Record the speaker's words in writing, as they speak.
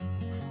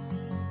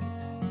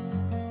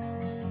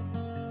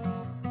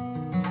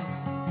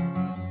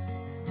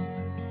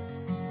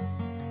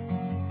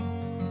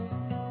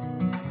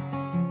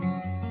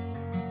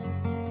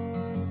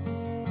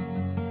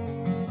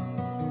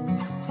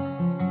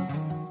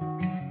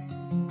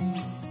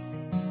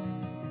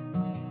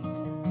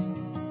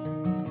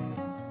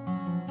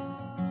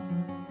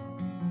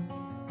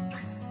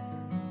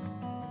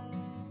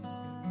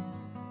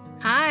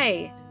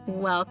Hi,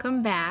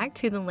 welcome back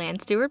to the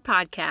Land Steward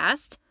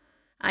Podcast.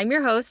 I'm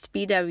your host,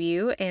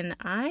 BW, and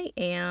I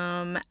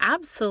am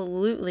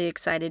absolutely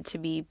excited to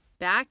be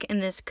back in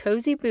this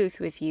cozy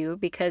booth with you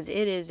because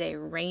it is a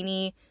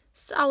rainy,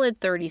 solid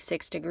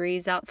 36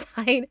 degrees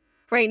outside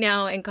right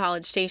now in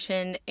College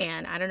Station.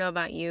 And I don't know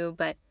about you,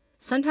 but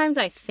sometimes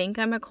I think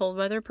I'm a cold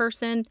weather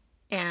person,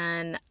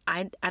 and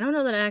I don't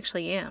know that I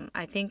actually am.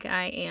 I think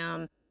I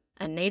am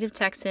a native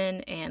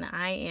Texan, and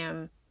I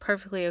am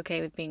perfectly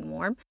okay with being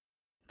warm.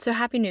 So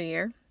Happy New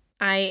Year.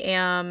 I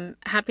am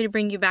happy to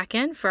bring you back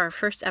in for our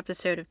first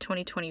episode of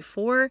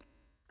 2024.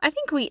 I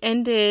think we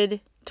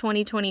ended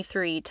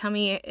 2023. Tell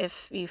me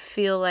if you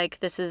feel like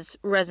this is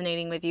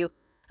resonating with you.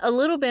 A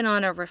little bit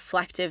on a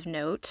reflective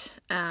note.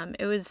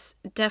 It was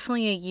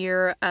definitely a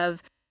year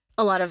of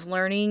a lot of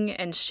learning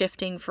and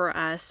shifting for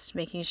us,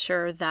 making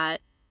sure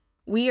that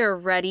we are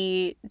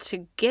ready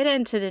to get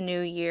into the new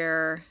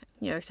year.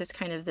 It's just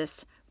kind of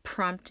this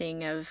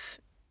prompting of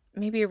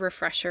maybe a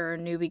refresher or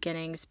new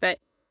beginnings, but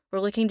we're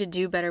looking to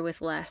do better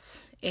with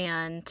less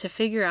and to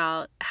figure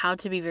out how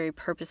to be very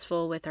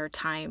purposeful with our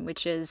time,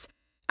 which is,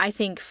 I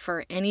think,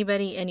 for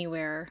anybody,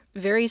 anywhere,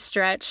 very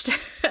stretched,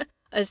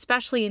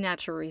 especially in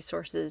natural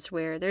resources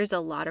where there's a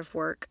lot of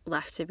work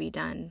left to be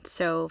done.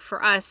 So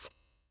for us,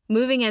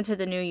 moving into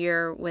the new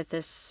year with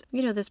this,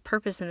 this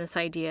purpose and this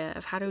idea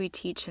of how do we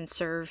teach and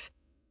serve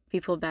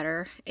people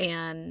better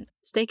and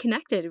stay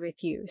connected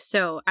with you.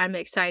 So I'm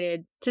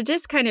excited to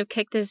just kind of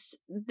kick this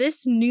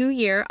new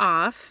year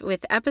off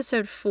with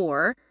episode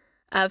 4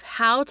 of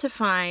how to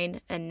find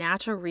a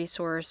natural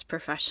resource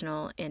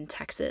professional in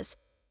Texas.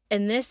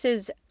 And this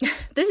is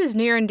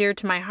near and dear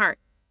to my heart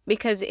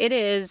because it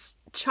is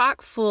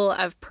chock full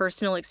of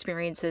personal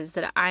experiences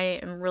that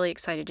I am really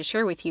excited to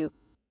share with you.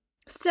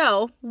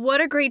 So what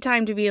a great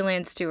time to be a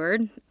land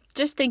steward.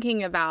 Just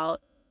thinking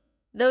about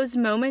those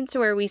moments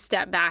where we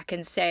step back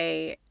and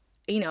say,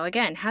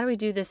 again, how do we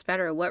do this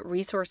better? What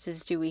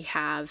resources do we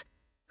have?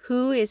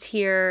 Who is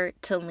here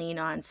to lean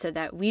on so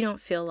that we don't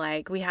feel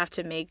like we have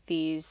to make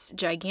these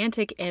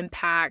gigantic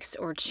impacts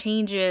or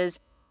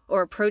changes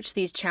or approach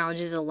these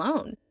challenges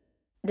alone?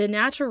 The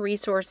natural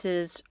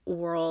resources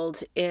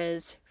world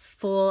is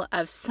full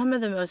of some of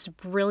the most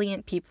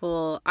brilliant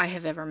people I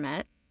have ever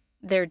met.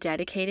 They're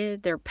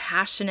dedicated, they're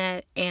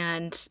passionate,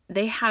 and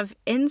they have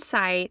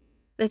insight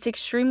that's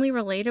extremely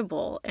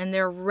relatable, and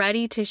they're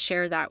ready to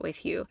share that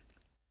with you.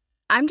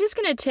 I'm just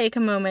going to take a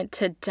moment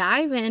to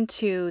dive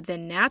into the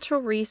Natural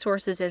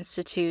Resources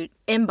Institute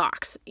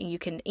inbox. You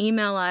can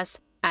email us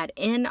at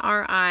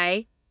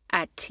nri@tamu.edu,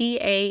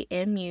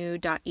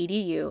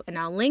 and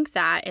I'll link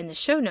that in the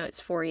show notes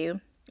for you,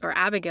 or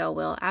Abigail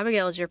will.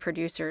 Abigail is your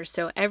producer,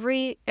 so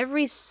every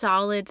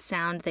solid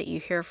sound that you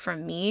hear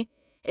from me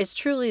is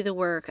truly the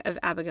work of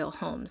Abigail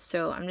Holmes.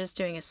 So I'm just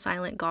doing a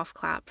silent golf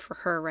clap for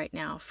her right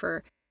now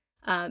for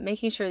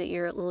making sure that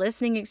your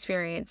listening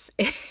experience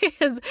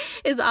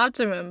is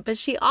optimum. But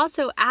she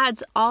also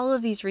adds all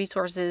of these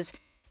resources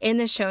in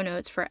the show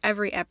notes for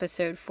every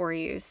episode for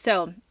you.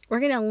 So we're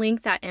going to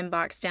link that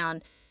inbox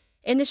down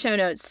in the show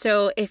notes.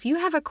 So if you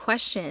have a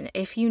question,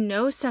 if you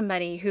know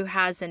somebody who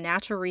has a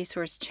natural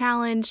resource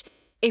challenge,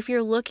 if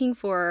you're looking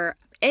for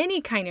any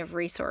kind of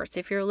resource,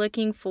 if you're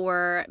looking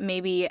for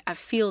maybe a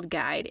field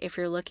guide, if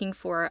you're looking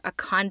for a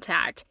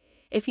contact,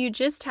 if you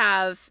just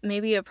have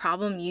maybe a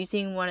problem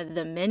using one of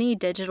the many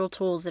digital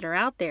tools that are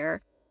out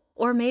there,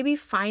 or maybe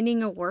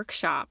finding a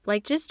workshop,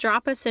 just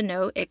drop us a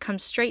note. It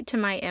comes straight to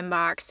my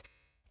inbox,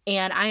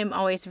 and I am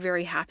always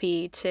very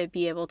happy to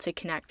be able to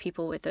connect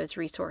people with those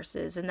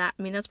resources. And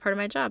that's part of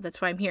my job.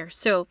 That's why I'm here.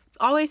 So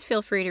always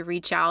feel free to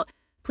reach out.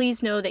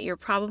 Please know that you're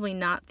probably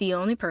not the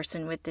only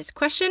person with this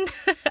question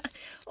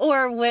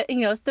or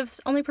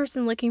the only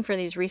person looking for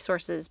these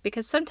resources,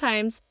 because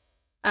sometimes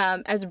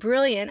as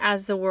brilliant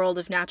as the world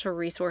of natural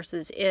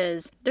resources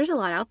is, there's a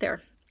lot out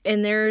there.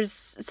 And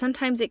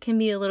sometimes it can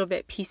be a little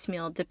bit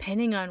piecemeal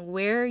depending on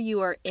where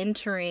you are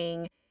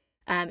entering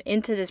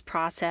into this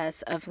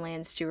process of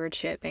land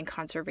stewardship and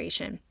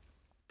conservation.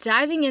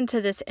 Diving into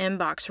this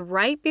inbox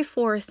right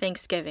before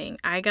Thanksgiving,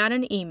 I got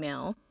an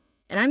email,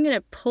 and I'm going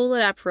to pull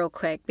it up real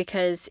quick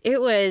because it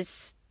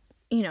was,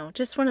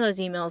 just one of those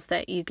emails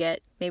that you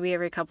get maybe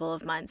every couple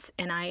of months.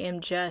 And I am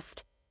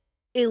just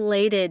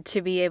elated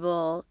to be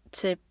able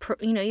to,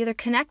 either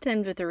connect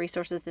them with the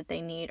resources that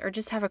they need or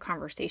just have a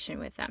conversation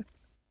with them.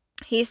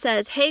 He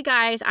says, "Hey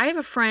guys, I have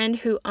a friend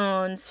who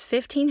owns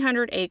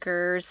 1,500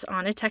 acres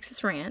on a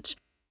Texas ranch.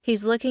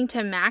 He's looking to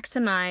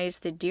maximize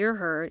the deer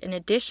herd in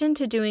addition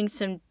to doing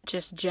some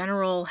just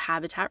general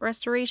habitat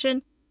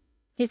restoration.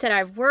 He said,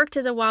 I've worked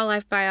as a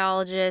wildlife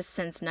biologist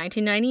since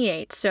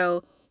 1998,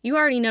 so you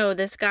already know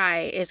this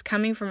guy is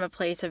coming from a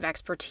place of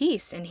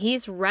expertise, and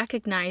he's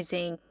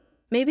recognizing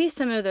maybe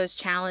some of those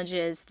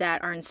challenges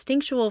that are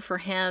instinctual for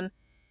him,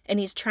 and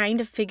he's trying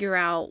to figure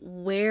out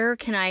where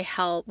can I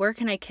help, where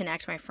can I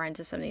connect my friend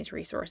to some of these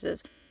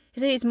resources." He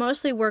said he's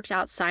mostly worked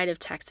outside of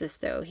Texas,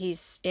 though.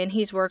 He's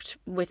worked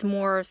with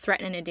more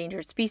threatened and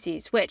endangered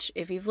species, which,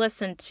 if you've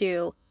listened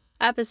to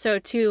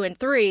episode 2 and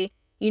 3,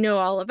 you know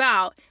all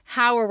about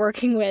how we're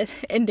working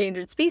with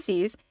endangered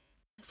species.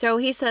 So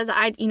he says,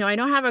 I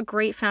don't have a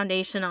great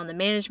foundation on the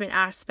management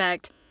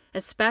aspect,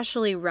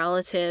 especially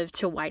relative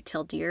to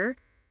white-tailed deer.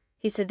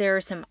 He said there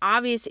are some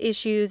obvious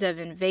issues of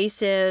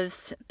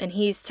invasives, and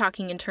he's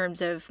talking in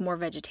terms of more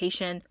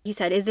vegetation. He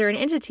said, is there an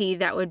entity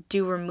that would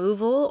do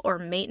removal or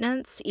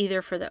maintenance,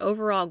 either for the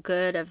overall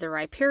good of the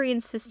riparian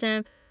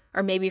system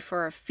or maybe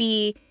for a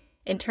fee?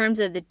 In terms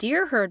of the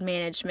deer herd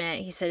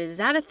management, he said, is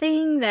that a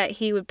thing that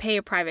he would pay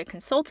a private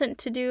consultant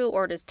to do,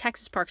 or does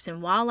Texas Parks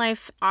and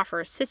Wildlife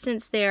offer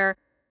assistance there?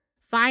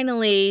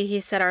 Finally, he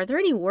said, are there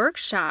any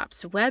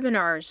workshops,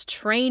 webinars,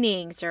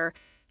 trainings, or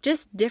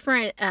just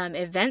different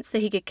events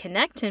that he could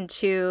connect him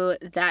to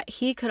that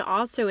he could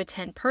also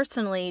attend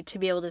personally to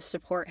be able to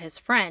support his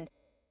friend?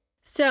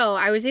 So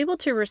I was able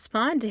to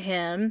respond to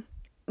him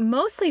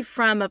mostly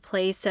from a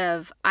place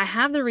of, I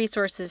have the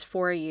resources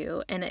for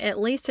you and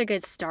at least a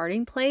good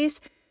starting place,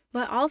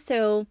 but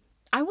also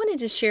I wanted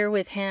to share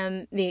with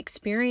him the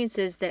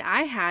experiences that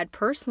I had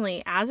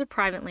personally as a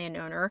private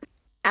landowner,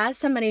 as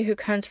somebody who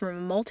comes from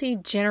a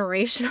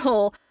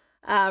multi-generational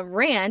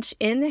ranch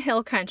in the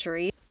hill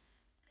country.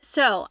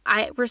 So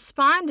I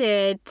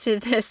responded to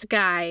this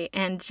guy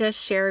and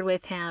just shared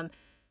with him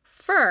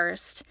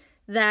first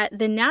that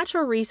the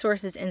Natural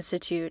Resources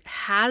Institute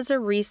has a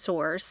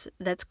resource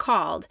that's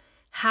called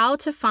How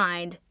to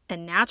Find a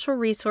Natural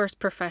Resource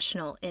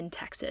Professional in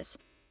Texas.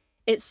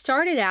 It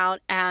started out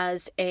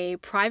as a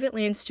private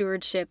land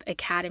stewardship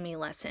academy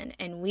lesson,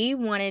 and we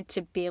wanted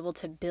to be able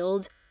to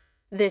build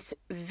this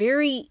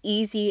very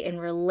easy and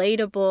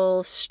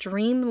relatable,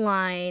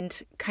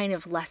 streamlined kind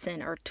of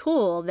lesson or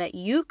tool that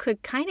you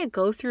could kind of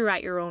go through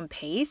at your own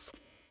pace.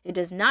 It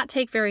does not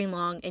take very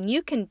long, and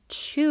you can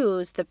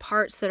choose the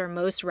parts that are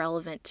most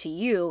relevant to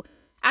you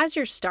as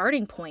your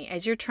starting point,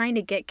 as you're trying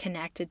to get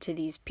connected to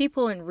these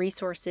people and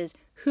resources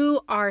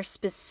who are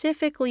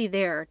specifically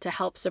there to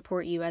help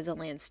support you as a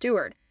land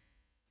steward.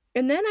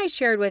 And then I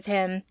shared with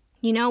him,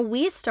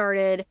 we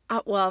started,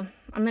 I'm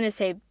going to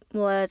say,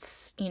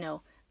 let's,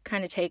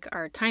 kind of take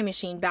our time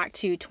machine back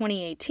to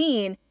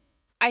 2018,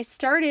 I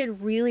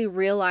started really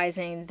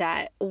realizing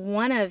that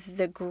one of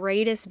the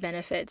greatest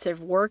benefits of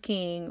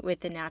working with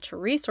the Natural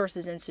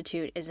Resources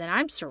Institute is that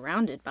I'm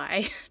surrounded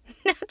by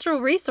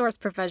natural resource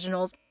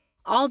professionals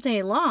all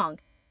day long.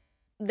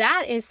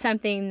 That is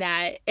something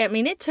that,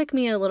 it took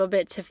me a little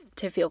bit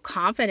to feel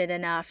confident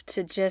enough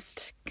to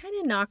just kind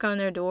of knock on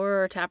their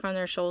door or tap on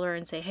their shoulder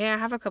and say, hey, I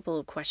have a couple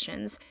of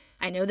questions.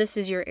 I know this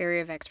is your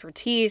area of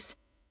expertise.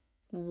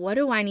 What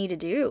do I need to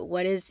do?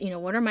 What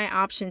are my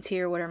options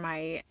here? What are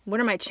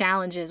my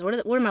challenges?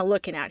 What am I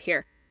looking at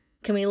here?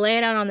 Can we lay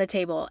it out on the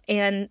table?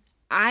 And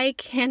I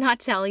cannot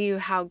tell you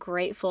how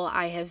grateful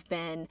I have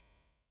been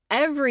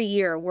every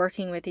year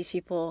working with these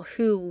people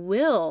who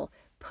will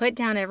put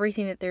down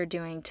everything that they're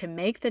doing to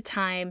make the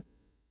time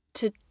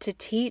to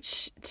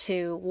teach,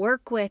 to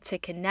work with, to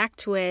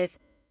connect with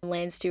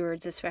land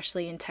stewards,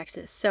 especially in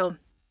Texas. So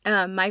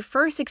my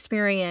first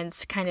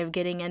experience kind of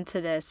getting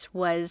into this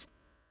was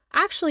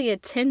actually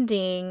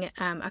attending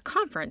a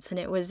conference, and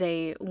it was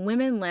a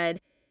women-led,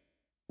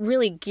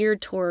 really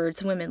geared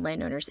towards women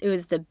landowners. It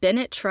was the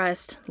Bennett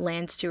Trust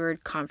Land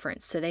Steward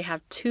Conference. So they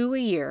have 2 a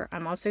year.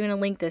 I'm also going to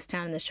link this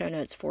down in the show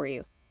notes for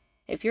you.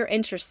 If you're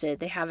interested,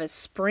 they have a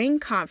spring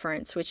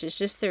conference, which is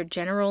just their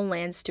general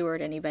land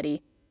steward.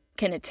 Anybody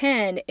can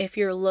attend if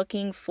you're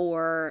looking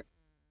for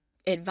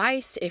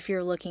advice, if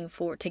you're looking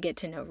to get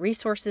to know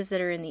resources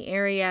that are in the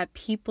area,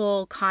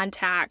 people,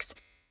 contacts,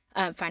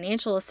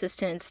 financial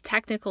assistance,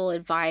 technical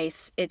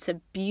advice. It's a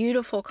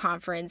beautiful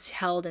conference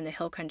held in the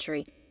hill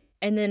country.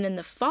 And then in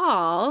the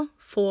fall,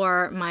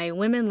 for my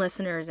women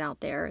listeners out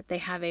there, they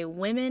have a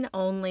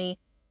women-only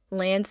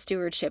land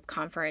stewardship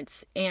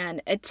conference.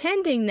 And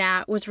attending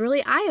that was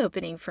really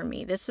eye-opening for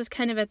me. This was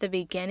kind of at the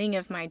beginning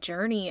of my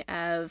journey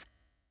of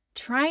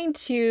trying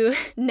to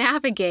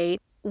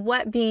navigate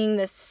what being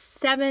the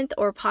 7th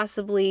or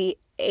possibly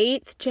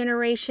 8th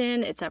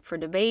generation, it's up for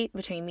debate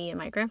between me and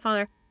my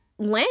grandfather,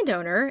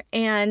 landowner,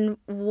 and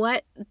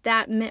what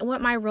that meant,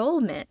 what my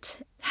role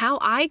meant, how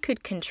I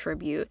could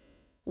contribute,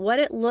 what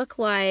it looked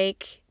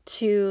like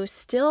to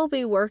still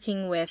be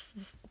working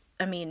with,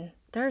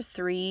 there are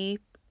three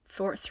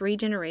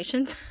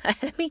generations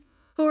ahead of me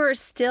who are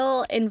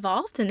still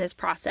involved in this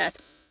process,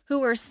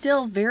 who are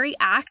still very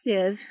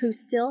active, who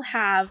still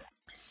have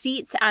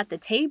seats at the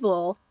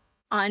table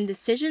on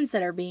decisions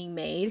that are being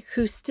made,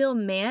 who still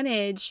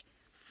manage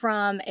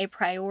from a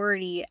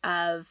priority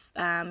of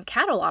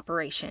cattle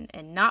operation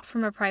and not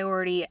from a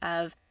priority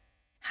of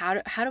how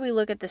do we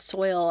look at the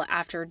soil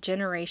after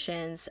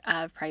generations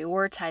of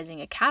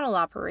prioritizing a cattle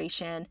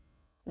operation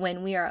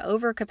when we are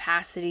over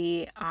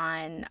capacity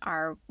on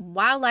our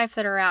wildlife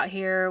that are out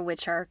here,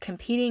 which are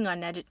competing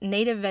on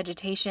native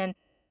vegetation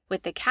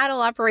with the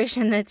cattle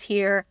operation that's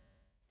here.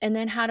 And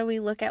then how do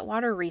we look at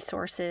water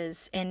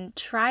resources and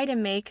try to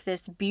make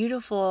this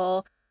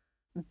beautiful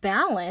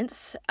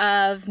balance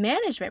of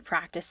management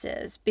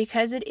practices,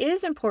 because it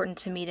is important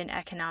to meet an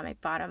economic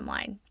bottom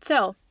line.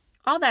 So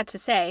all that to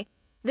say,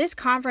 this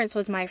conference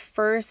was my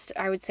first,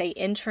 I would say,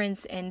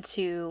 entrance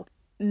into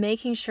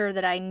making sure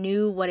that I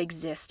knew what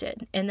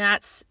existed. And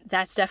that's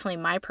definitely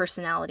my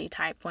personality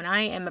type. When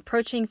I am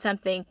approaching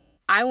something,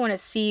 I want to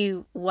see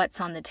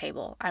what's on the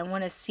table. I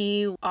want to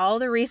see all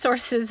the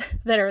resources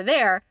that are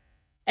there.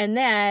 And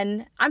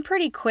then I'm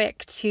pretty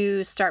quick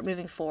to start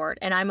moving forward.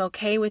 And I'm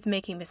okay with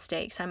making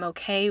mistakes. I'm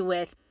okay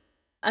with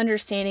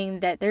understanding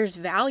that there's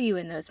value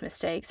in those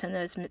mistakes and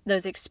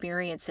those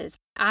experiences.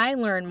 I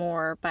learn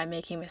more by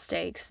making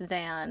mistakes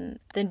than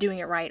doing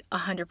it right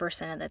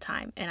 100% of the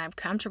time. And I'm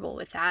comfortable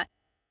with that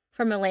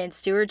from a land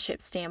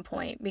stewardship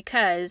standpoint,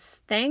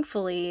 because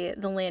thankfully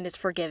the land is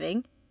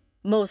forgiving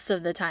most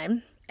of the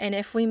time. And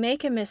if we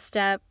make a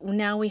misstep,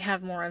 now we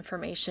have more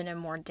information and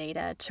more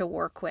data to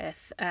work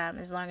with,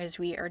 as long as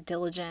we are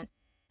diligent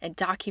at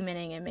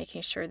documenting and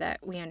making sure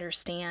that we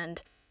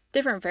understand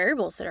different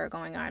variables that are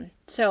going on.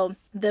 So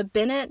the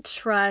Bennett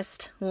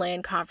Trust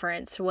Land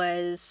Conference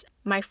was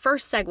my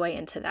first segue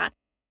into that.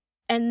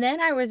 And then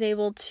I was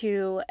able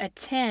to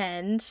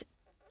attend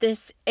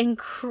this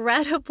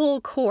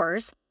incredible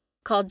course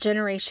called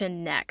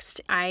Generation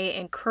Next. I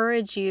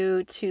encourage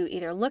you to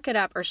either look it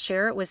up or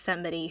share it with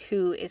somebody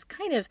who is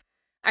kind of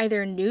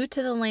either new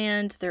to the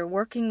land, they're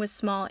working with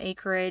small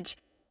acreage,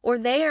 or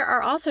they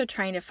are also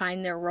trying to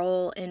find their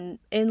role in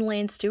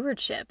land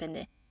stewardship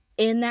and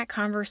in that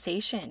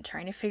conversation,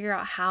 trying to figure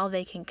out how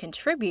they can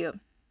contribute.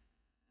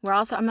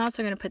 I'm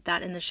also going to put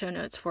that in the show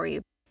notes for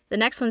you. The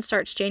next one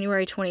starts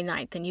January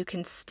 29th, and you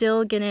can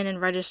still get in and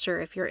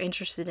register if you're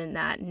interested in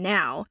that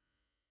now.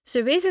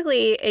 So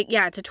basically,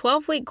 it's a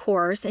 12-week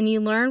course, and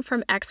you learn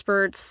from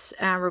experts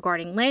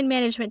regarding land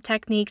management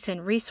techniques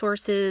and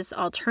resources,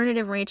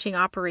 alternative ranching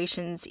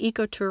operations,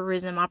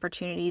 ecotourism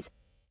opportunities,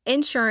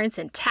 insurance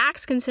and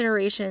tax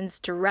considerations,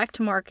 direct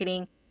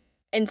marketing,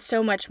 and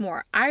so much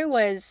more.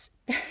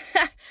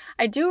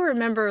 I do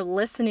remember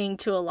listening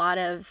to a lot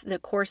of the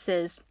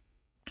courses,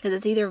 because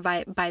it's either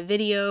by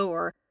video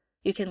or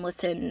you can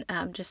listen,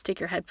 just stick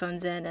your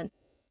headphones in and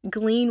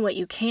glean what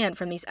you can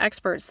from these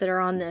experts that are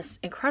on this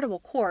incredible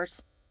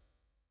course.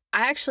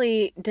 I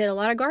actually did a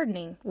lot of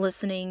gardening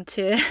listening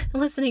to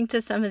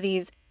some of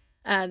these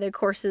the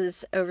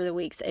courses over the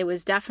weeks. It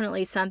was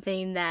definitely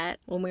something that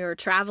when we were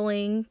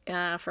traveling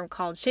from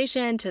College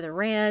Station to the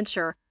ranch,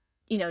 or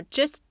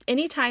just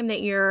anytime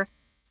that you're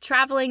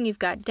traveling, you've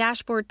got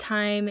dashboard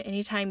time,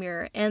 anytime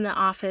you're in the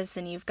office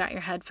and you've got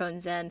your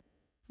headphones in,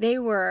 they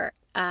were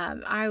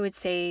I would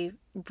say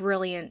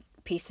brilliant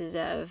pieces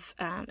of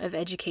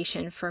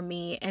education for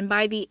me. And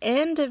by the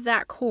end of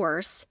that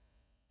course,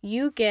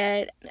 you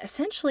get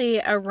essentially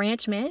a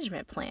ranch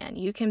management plan.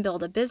 You can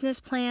build a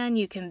business plan.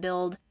 You can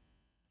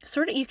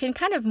you can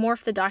kind of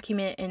morph the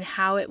document in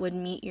how it would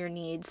meet your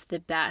needs the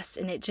best.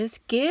 And it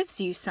just gives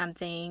you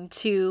something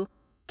to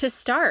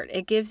start.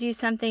 It gives you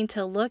something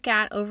to look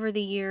at over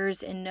the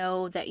years and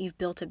know that you've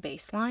built a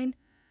baseline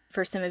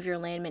for some of your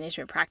land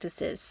management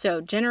practices. So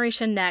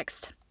Generation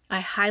Next, I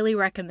highly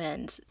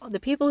recommend.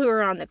 The people who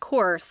are on the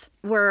course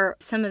were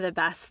some of the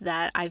best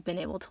that I've been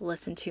able to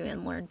listen to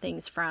and learn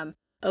things from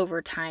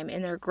over time.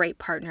 And they're great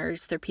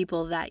partners. They're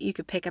people that you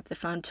could pick up the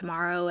phone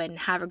tomorrow and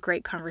have a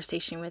great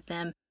conversation with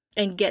them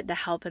and get the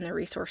help and the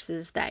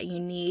resources that you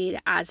need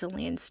as a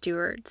land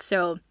steward.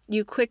 So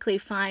you quickly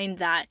find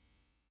that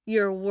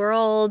your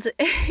world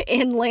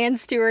in land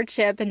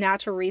stewardship and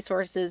natural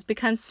resources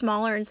becomes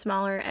smaller and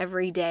smaller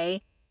every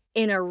day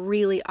in a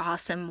really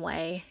awesome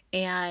way.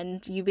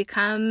 And you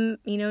become,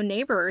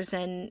 neighbors,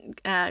 and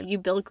you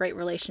build great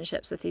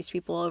relationships with these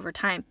people over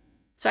time.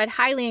 So I'd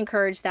highly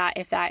encourage that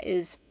if that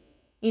is,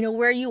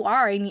 where you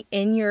are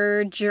in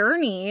your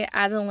journey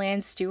as a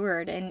land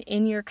steward and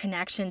in your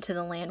connection to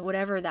the land,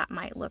 whatever that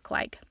might look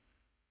like.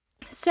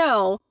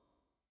 So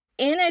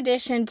in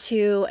addition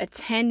to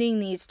attending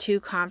these two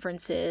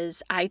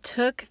conferences, I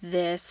took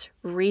this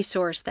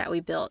resource that we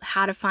built,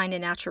 How to Find a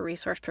Natural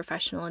Resource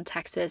Professional in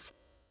Texas,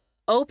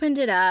 opened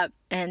it up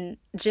and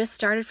just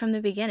started from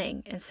the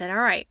beginning and said, all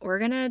right, we're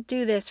going to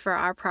do this for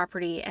our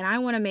property. And I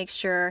want to make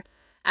sure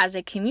as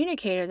a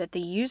communicator that the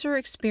user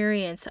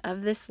experience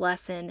of this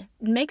lesson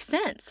makes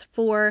sense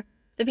for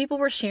the people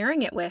we're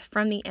sharing it with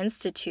from the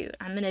Institute.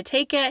 I'm going to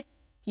take it,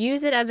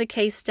 use it as a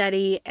case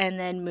study, and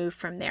then move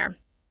from there.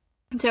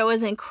 So it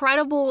was an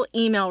incredible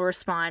email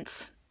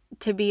response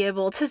to be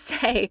able to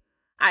say,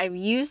 I've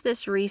used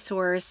this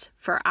resource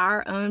for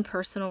our own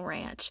personal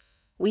ranch.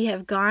 We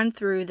have gone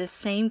through the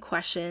same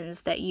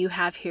questions that you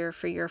have here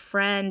for your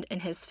friend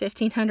and his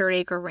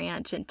 1,500-acre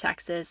ranch in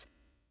Texas.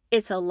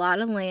 It's a lot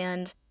of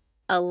land,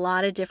 a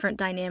lot of different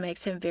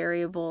dynamics and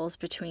variables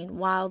between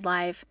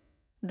wildlife,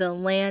 the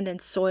land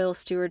and soil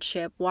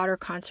stewardship, water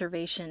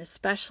conservation,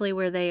 especially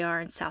where they are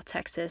in South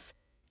Texas,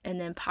 and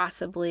then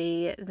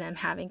possibly them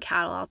having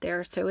cattle out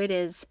there. So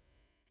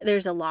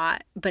there's a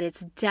lot, but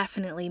it's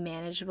definitely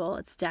manageable.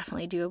 It's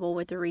definitely doable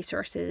with the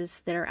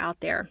resources that are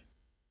out there.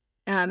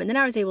 And then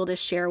I was able to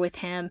share with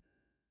him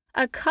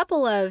a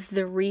couple of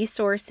the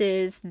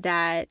resources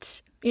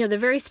that, the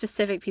very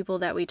specific people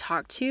that we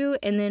talked to,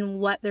 and then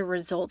what the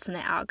results and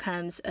the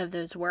outcomes of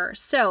those were.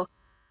 So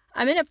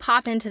I'm going to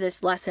pop into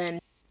this lesson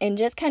and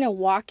just kind of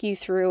walk you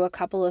through a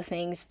couple of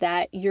things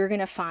that you're going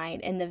to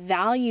find and the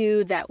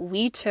value that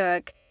we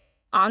took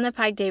on the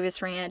Pike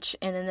Davis Ranch,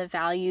 and then the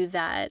value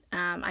that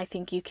I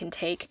think you can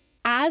take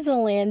as a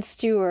land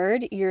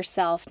steward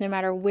yourself, no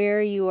matter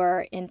where you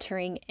are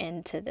entering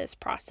into this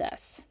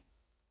process.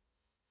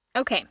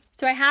 Okay,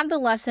 so I have the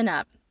lesson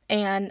up,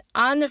 and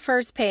on the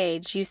first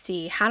page, you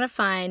see how to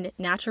find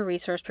natural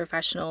resource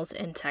professionals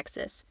in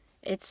Texas.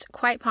 It's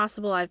quite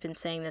possible I've been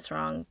saying this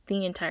wrong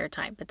the entire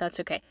time, but that's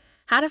okay.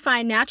 How to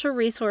find natural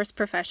resource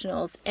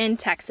professionals in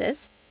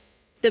Texas.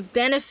 The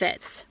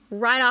benefits,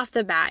 right off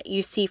the bat,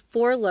 you see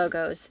 4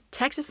 logos: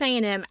 Texas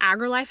A&M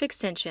AgriLife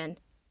Extension,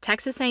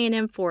 Texas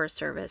A&M Forest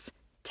Service,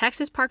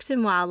 Texas Parks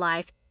and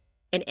Wildlife,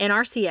 and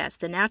NRCS,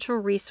 the Natural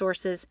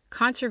Resources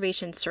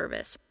Conservation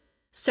Service.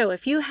 So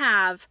if you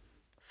have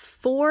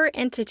 4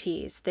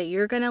 entities that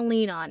you're going to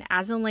lean on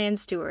as a land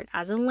steward,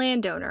 as a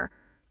landowner,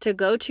 to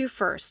go to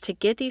first, to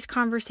get these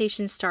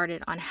conversations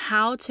started on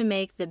how to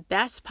make the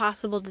best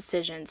possible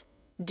decisions,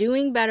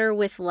 doing better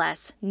with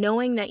less,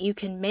 knowing that you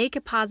can make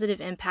a positive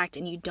impact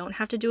and you don't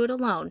have to do it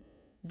alone,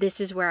 this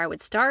is where I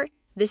would start.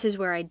 This is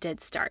where I did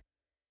start.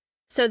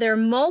 So there are a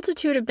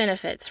multitude of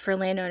benefits for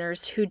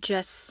landowners who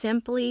just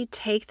simply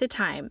take the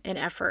time and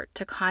effort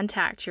to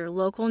contact your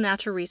local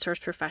natural resource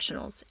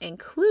professionals,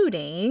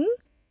 including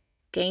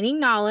gaining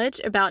knowledge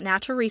about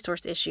natural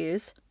resource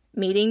issues,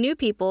 meeting new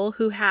people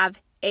who have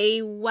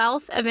a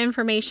wealth of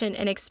information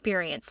and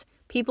experience,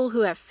 people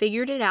who have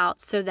figured it out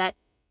so that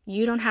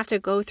you don't have to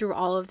go through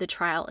all of the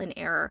trial and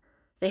error.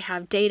 They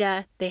have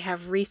data, they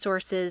have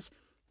resources,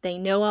 they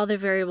know all the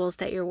variables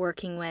that you're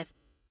working with,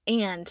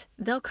 and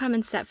they'll come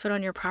and set foot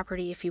on your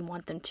property if you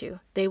want them to.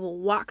 They will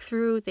walk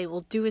through, they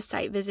will do a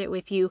site visit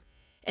with you,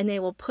 and they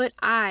will put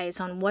eyes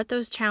on what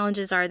those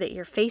challenges are that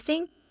you're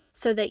facing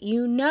so that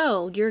you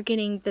know you're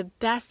getting the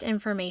best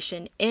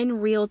information in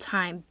real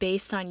time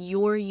based on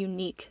your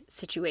unique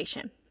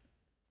situation.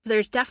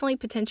 There's definitely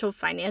potential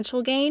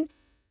financial gain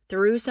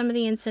through some of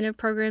the incentive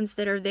programs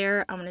that are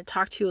there. I'm going to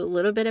talk to you a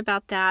little bit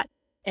about that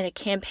in a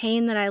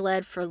campaign that I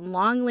led for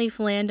longleaf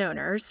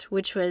landowners,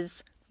 which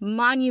was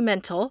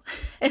monumental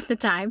at the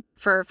time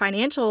for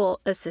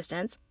financial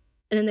assistance,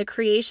 and then the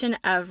creation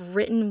of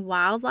written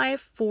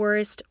wildlife,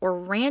 forest, or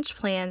ranch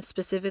plans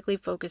specifically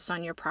focused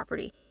on your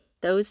property.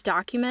 Those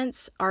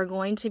documents are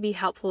going to be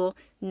helpful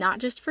not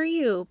just for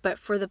you, but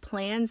for the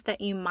plans that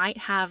you might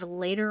have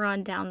later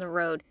on down the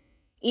road.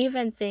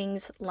 Even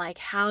things like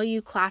how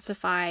you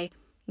classify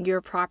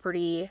your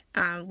property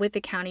with the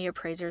county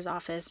appraiser's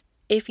office.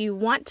 If you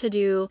want to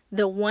do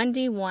the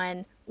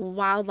 1D1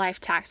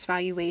 wildlife tax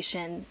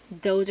valuation,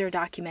 those are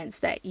documents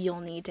that you'll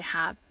need to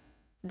have.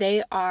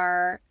 They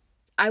are,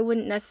 I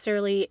wouldn't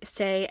necessarily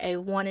say a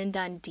one and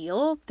done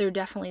deal. They're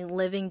definitely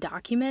living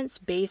documents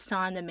based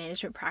on the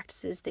management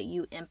practices that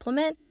you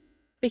implement,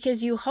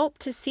 because you hope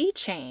to see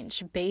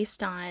change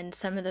based on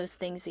some of those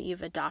things that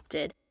you've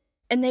adopted.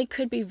 And they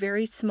could be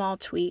very small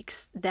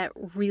tweaks that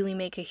really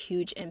make a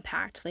huge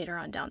impact later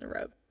on down the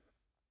road.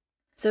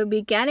 So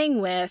beginning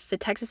with the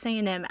Texas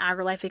A&M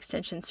AgriLife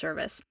Extension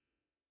Service,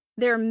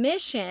 their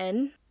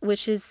mission,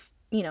 which is,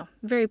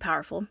 very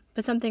powerful,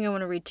 but something I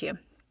want to read to you.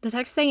 The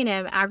Texas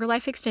A&M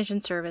AgriLife Extension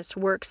Service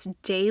works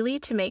daily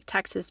to make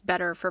Texas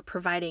better for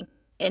providing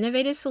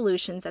innovative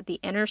solutions at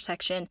the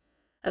intersection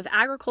of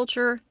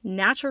agriculture,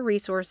 natural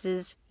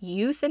resources,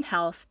 youth, and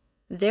health,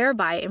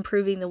 thereby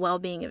improving the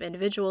well-being of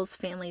individuals,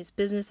 families,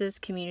 businesses,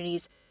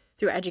 communities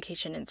through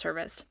education and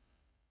service.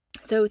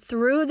 So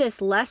through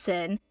this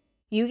lesson,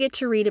 you get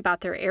to read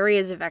about their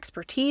areas of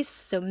expertise.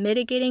 So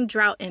mitigating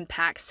drought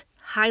impacts,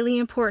 highly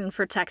important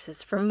for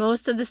Texas, for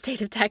most of the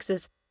state of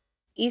Texas.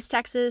 East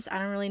Texas, I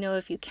don't really know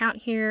if you count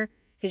here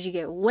because you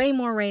get way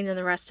more rain than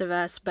the rest of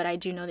us, but I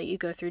do know that you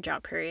go through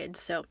drought periods,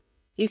 so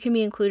you can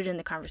be included in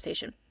the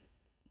conversation.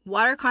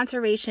 Water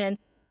conservation,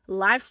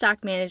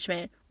 livestock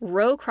management,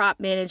 row crop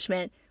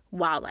management,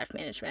 wildlife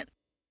management.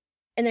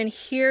 And then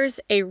here's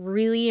a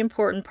really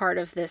important part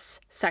of this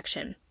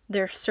section,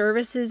 their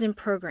services and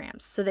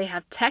programs. So they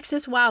have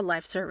Texas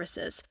Wildlife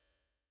Services.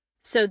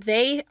 So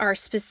they are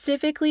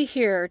specifically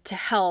here to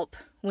help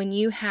when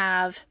you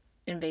have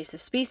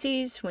invasive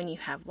species, when you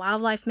have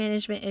wildlife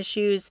management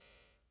issues.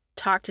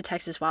 Talk to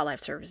Texas Wildlife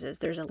Services.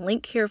 There's a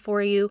link here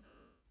for you.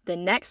 The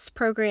next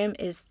program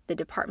is the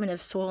Department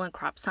of Soil and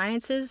Crop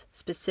Sciences,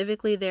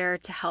 specifically there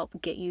to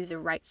help get you the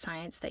right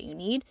science that you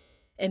need,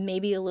 and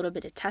maybe a little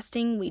bit of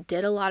testing. We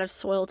did a lot of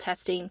soil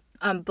testing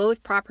on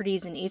both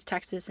properties in East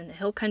Texas and the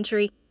Hill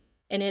Country,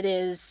 and it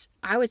is,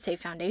 I would say,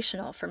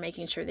 foundational for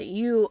making sure that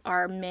you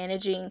are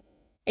managing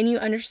and you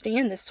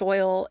understand the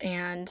soil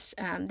and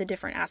the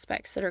different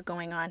aspects that are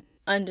going on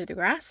under the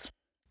grass.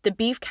 The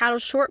Beef Cattle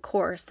Short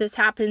Course. This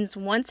happens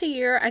once a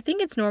year. I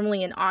think it's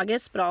normally in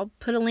August, but I'll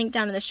put a link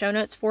down in the show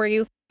notes for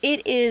you.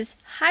 It is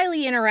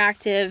highly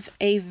interactive,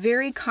 a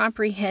very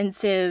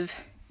comprehensive,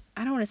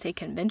 I don't want to say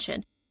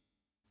convention,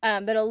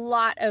 but a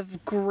lot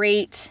of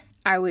great,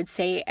 I would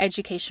say,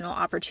 educational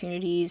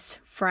opportunities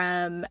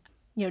from,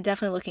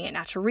 definitely looking at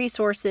natural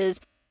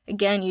resources,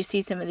 again, you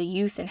see some of the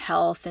youth and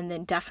health, and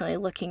then definitely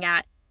looking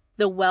at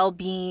the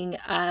well-being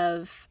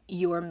of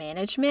your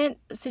management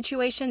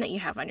situation that you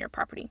have on your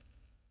property.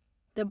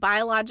 The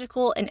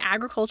biological and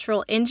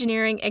agricultural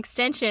engineering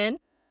extension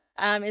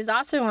is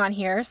also on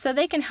here, so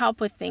they can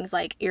help with things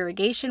like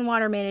irrigation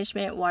water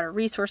management, water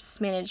resources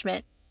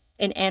management,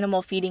 and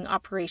animal feeding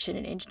operation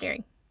and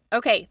engineering.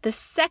 Okay, the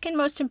second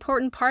most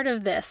important part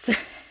of this,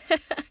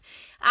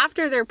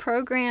 after their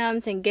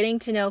programs and getting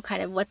to know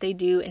kind of what they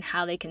do and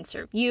how they can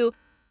serve you,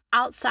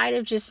 outside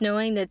of just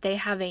knowing that they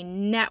have a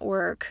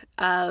network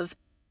of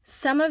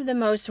some of the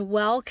most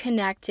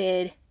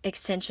well-connected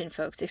extension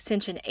folks,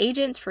 extension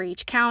agents for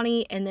each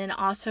county, and then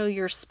also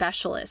your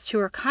specialists who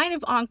are kind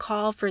of on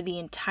call for the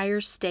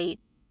entire state,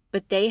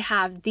 but they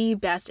have the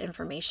best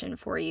information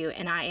for you.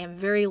 And I am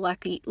very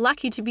lucky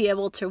to be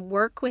able to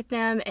work with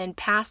them and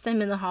pass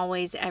them in the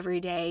hallways every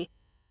day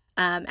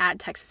at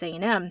Texas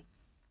A&M.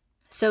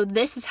 So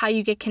this is how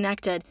you get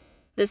connected.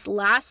 This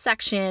last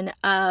section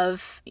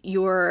of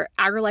your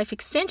AgriLife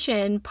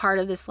extension part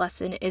of this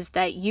lesson is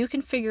that you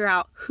can figure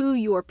out who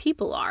your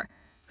people are,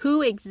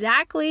 who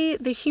exactly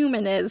the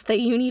human is that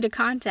you need to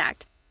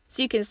contact.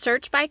 So you can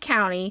search by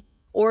county,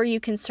 or you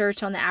can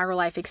search on the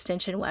AgriLife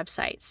extension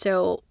website.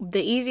 So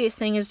the easiest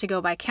thing is to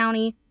go by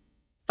county,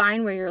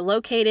 find where you're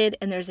located,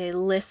 and there's a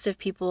list of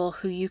people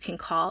who you can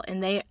call,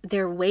 and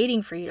they're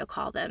waiting for you to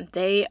call them.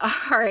 They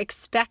are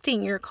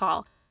expecting your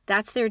call.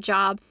 That's their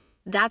job.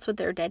 That's what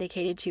they're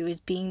dedicated to,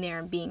 is being there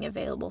and being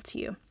available to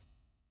you.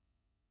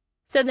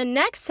 So the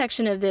next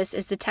section of this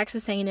is the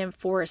Texas A&M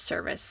Forest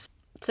Service.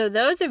 So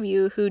those of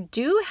you who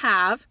do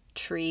have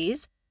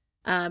trees,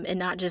 and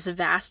not just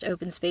vast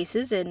open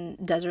spaces in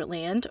desert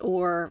land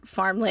or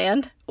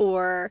farmland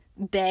or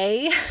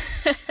bay,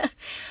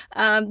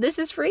 this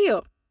is for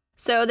you.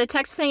 So the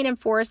Texas A&M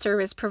Forest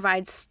Service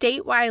provides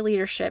statewide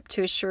leadership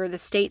to assure the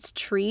state's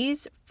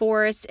trees,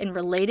 forests, and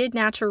related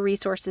natural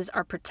resources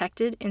are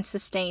protected and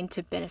sustained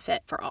to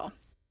benefit for all.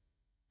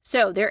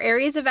 So their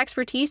areas of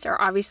expertise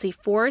are obviously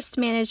forest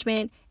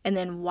management and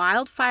then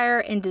wildfire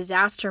and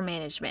disaster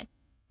management.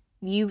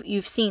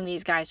 You've seen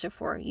these guys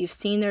before. You've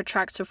seen their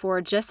trucks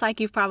before, just like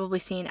you've probably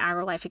seen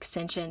AgriLife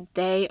Extension.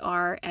 They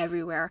are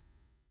everywhere.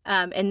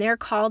 And they're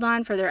called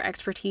on for their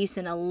expertise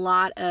in a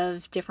lot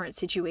of different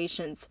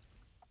situations.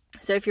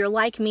 So if you're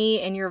like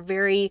me and your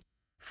very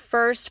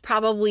first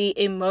probably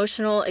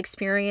emotional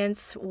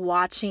experience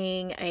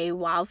watching a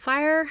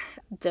wildfire,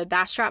 the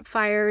Bastrop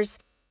fires,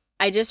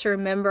 I just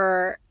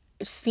remember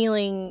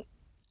feeling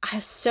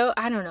so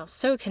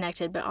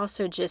connected, but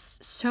also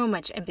just so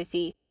much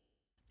empathy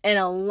and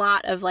a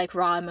lot of like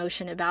raw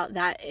emotion about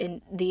that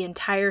in the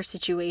entire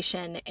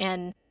situation.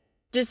 And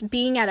just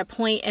being at a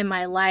point in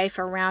my life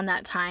around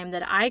that time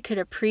that I could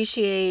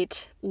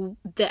appreciate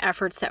the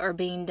efforts that were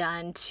being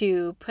done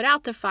to put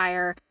out the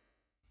fire,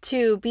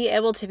 to be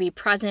able to be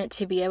present,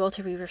 to be able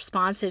to be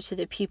responsive to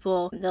the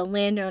people, the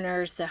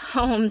landowners, the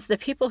homes, the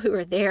people who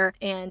are there,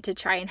 and to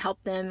try and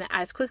help them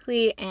as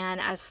quickly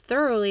and as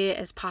thoroughly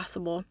as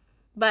possible.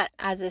 But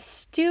as a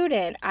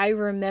student, I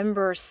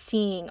remember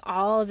seeing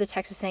all of the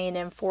Texas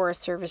A&M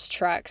Forest Service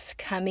trucks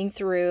coming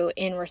through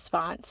in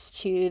response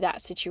to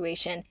that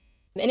situation.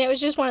 And it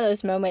was just one of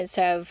those moments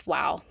of,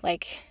 wow,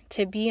 like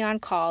to be on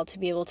call, to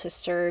be able to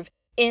serve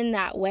in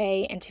that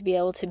way and to be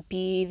able to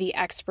be the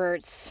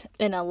experts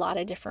in a lot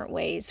of different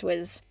ways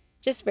was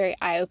just very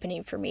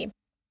eye-opening for me.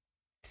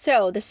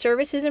 So the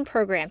services and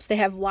programs, they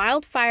have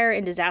wildfire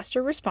and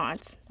disaster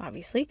response,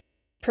 obviously,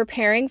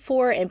 preparing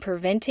for and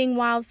preventing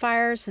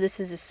wildfires. This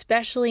is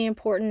especially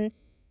important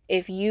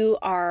if you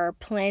are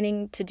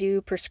planning to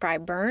do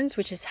prescribed burns,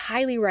 which is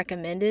highly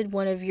recommended,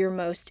 one of your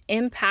most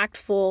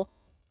impactful,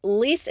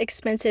 least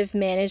expensive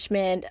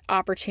management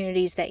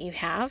opportunities that you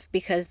have,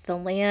 because the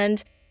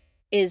land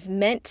is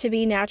meant to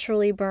be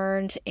naturally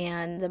burned,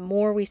 and the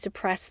more we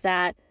suppress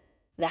that,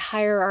 the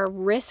higher our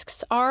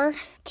risks are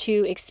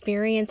to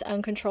experience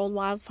uncontrolled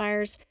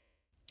wildfires.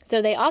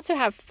 So they also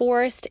have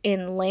forest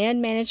and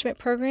land management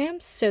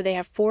programs. So they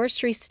have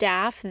forestry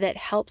staff that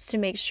helps to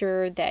make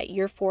sure that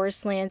your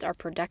forest lands are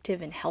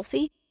productive and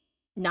healthy,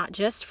 not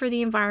just for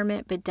the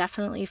environment, but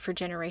definitely for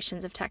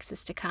generations of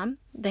Texas to come.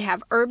 They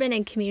have urban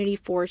and community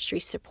forestry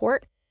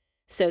support.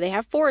 So they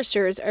have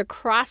foresters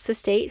across the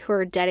state who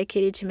are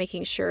dedicated to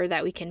making sure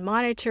that we can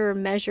monitor,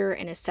 measure,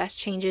 and assess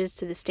changes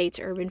to the state's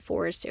urban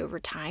forests over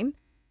time.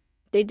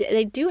 They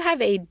do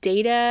have a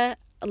data,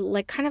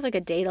 like kind of like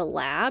a data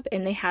lab,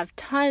 and they have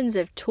tons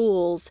of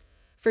tools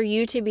for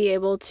you to be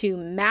able to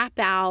map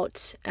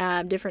out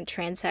different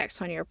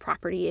transects on your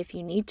property if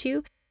you need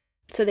to.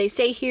 So they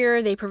say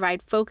here they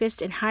provide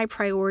focused and high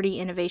priority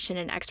innovation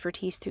and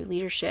expertise through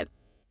leadership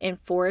in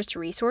forest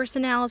resource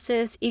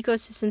analysis,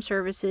 ecosystem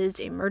services,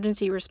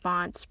 emergency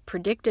response,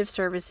 predictive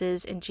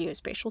services, and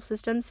geospatial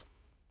systems.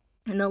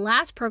 And the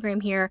last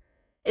program here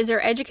is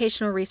their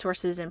educational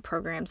resources and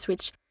programs,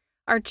 which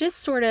are just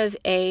sort of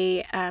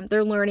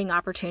they're learning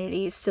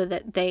opportunities so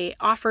that they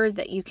offer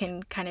that you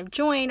can kind of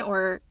join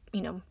or,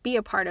 be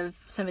a part of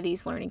some of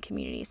these learning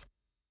communities.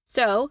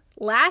 So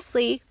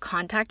lastly,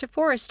 contact a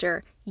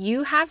forester.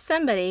 you have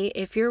somebody,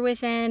 if you're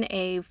within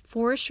a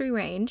forestry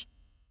range,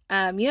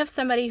 you have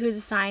somebody who's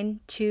assigned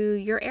to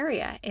your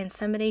area and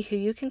somebody who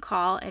you can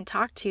call and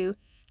talk to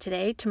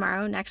today,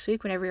 tomorrow, next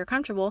week, whenever you're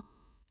comfortable,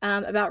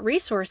 about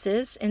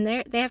resources. And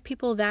they have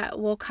people that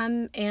will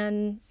come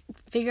and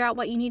figure out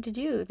what you need to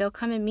do. They'll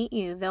come and meet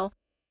you.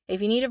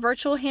 If you need a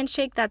virtual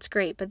handshake, that's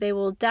great, but they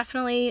will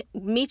definitely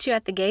meet you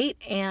at the gate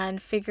and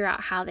figure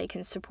out how they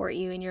can support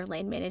you in your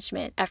land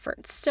management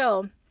efforts.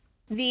 So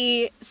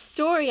the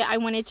story I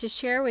wanted to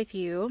share with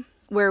you,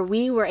 where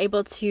we were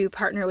able to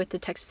partner with the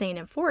Texas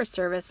A&M Forest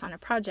Service on a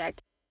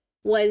project,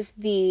 was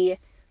the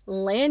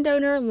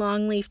Landowner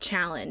Longleaf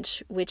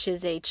Challenge, which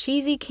is a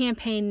cheesy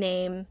campaign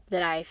name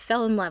that I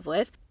fell in love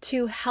with,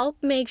 to help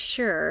make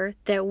sure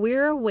that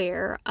we're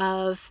aware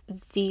of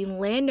the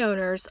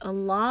landowners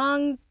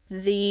along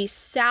the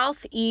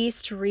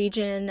southeast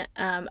region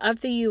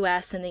of the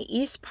U.S. and the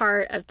east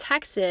part of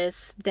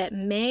Texas that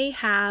may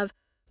have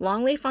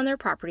longleaf on their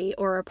property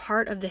or are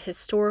part of the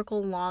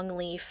historical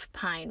longleaf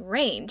pine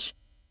range.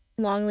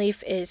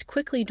 Longleaf is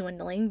quickly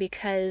dwindling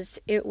because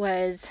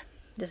this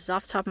is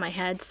off the top of my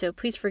head, so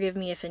please forgive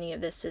me if any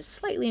of this is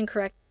slightly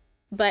incorrect,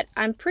 but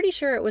I'm pretty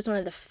sure it was one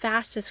of the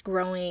fastest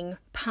growing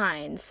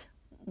pines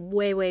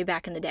way, way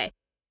back in the day.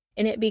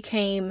 And it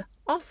became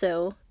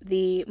also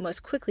the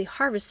most quickly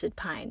harvested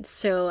pine.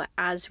 So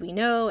as we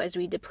know, as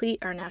we deplete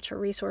our natural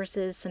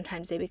resources,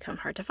 sometimes they become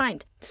hard to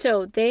find.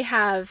 So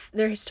their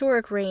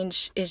historic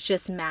range is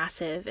just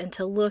massive. And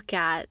to look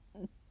at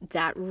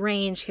that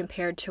range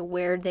compared to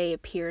where they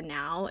appear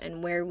now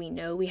and where we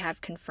know we have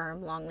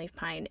confirmed longleaf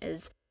pine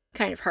is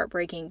kind of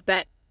heartbreaking.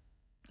 But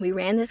we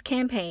ran this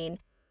campaign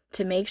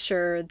to make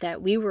sure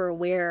that we were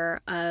aware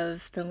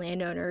of the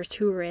landowners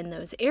who were in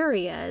those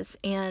areas,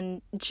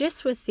 and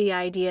just with the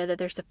idea that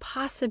there's a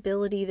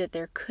possibility that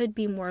there could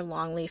be more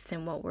longleaf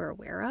than what we're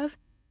aware of.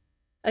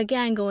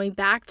 Again, going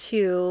back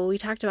to, we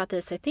talked about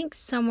this, I think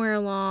somewhere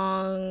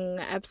along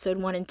episode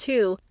 1 and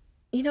 2,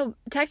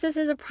 Texas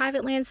is a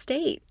private land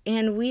state,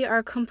 and we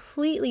are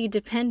completely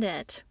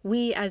dependent.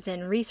 We, as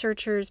in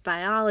researchers,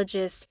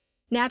 biologists,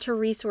 natural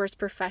resource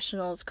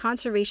professionals,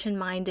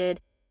 conservation-minded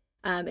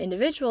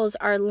individuals,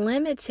 are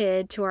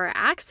limited to our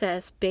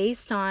access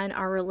based on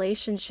our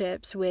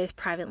relationships with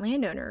private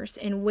landowners.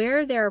 And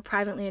where there are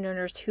private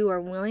landowners who are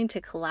willing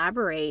to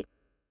collaborate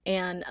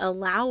and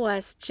allow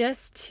us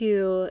just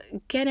to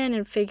get in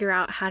and figure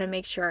out how to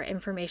make sure our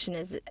information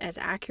is as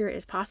accurate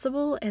as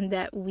possible and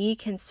that we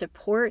can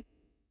support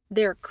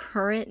their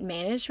current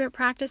management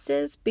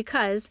practices,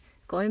 because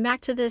going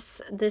back to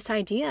this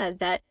idea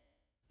that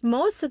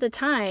most of the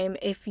time,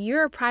 if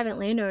you're a private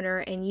landowner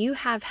and you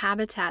have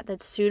habitat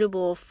that's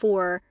suitable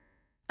for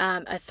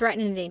a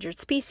threatened and endangered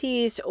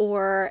species,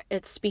 or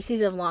a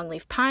species of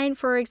longleaf pine,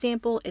 for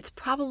example, it's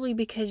probably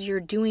because you're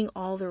doing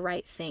all the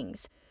right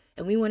things.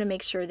 And we want to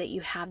make sure that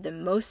you have the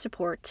most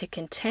support to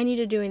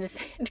continue doing the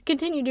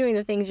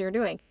things you're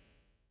doing.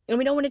 And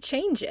we don't want to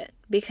change it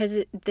because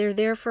they're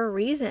there for a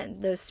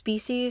reason. Those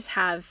species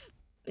have,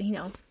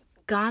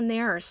 gone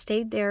there or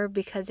stayed there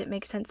because it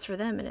makes sense for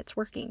them and it's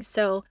working.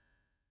 So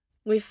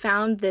we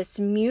found this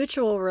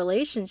mutual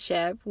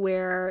relationship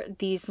where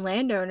these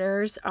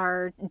landowners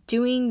are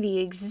doing the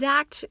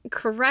exact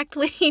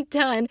correctly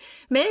done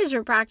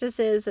management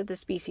practices that the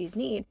species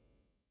need.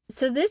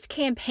 So this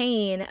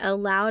campaign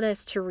allowed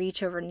us to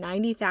reach over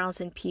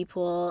 90,000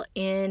 people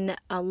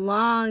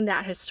along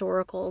that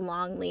historical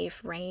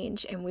longleaf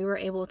range, and we were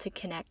able to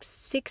connect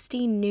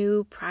 60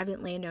 new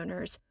private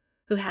landowners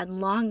who had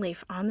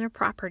longleaf on their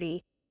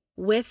property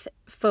with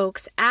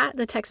folks at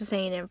the Texas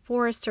A&M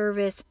Forest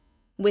Service,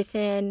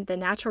 within the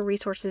Natural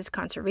Resources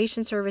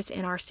Conservation Service,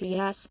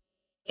 NRCS,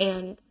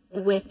 and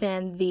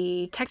within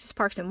the Texas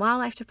Parks and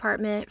Wildlife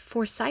Department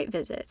for site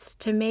visits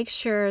to make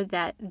sure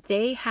that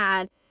they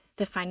had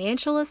the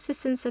financial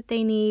assistance that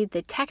they need,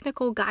 the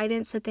technical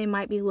guidance that they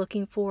might be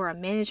looking for on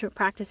management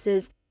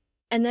practices,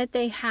 and that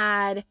they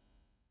had,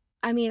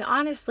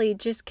 honestly,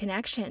 just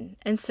connection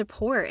and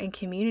support and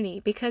community,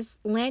 because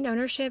land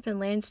ownership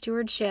and land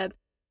stewardship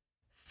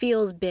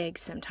feels big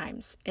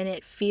sometimes, and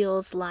it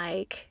feels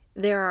like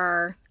there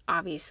are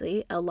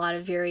obviously a lot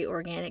of very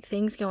organic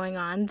things going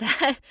on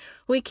that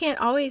we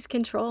can't always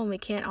control and we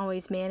can't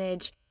always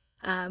manage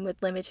with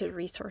limited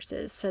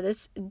resources. So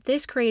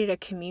this created a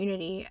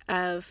community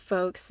of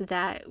folks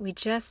that we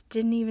just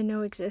didn't even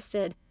know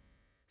existed.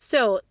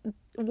 So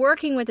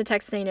working with the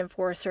Texas A&M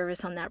Forest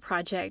Service on that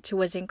project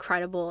was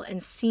incredible,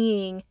 and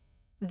seeing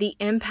the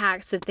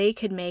impacts that they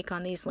could make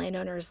on these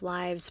landowners'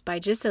 lives by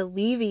just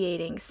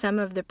alleviating some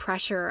of the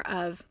pressure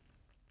of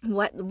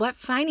what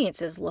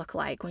finances look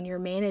like when you're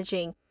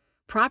managing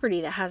property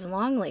that has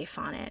longleaf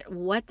on it,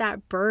 what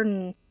that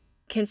burden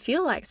can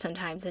feel like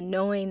sometimes, and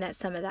knowing that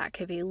some of that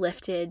could be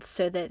lifted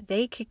so that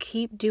they could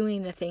keep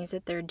doing the things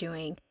that they're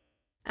doing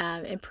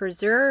and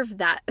preserve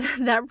that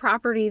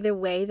property the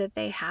way that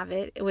they have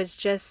it. It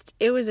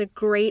was a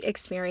great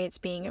experience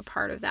being a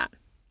part of that.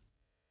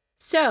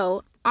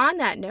 So on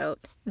that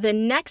note, the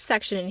next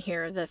section in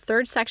here, the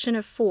third section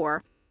of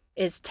 4,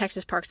 is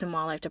Texas Parks and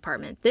Wildlife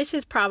Department. This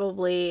is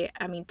probably,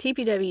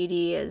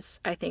 TPWD is,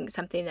 I think,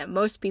 something that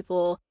most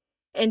people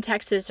in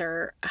Texas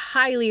are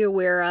highly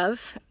aware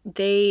of.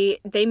 They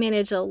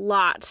manage a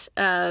lot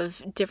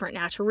of different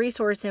natural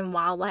resource and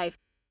wildlife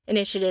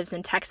initiatives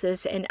in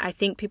Texas, and I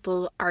think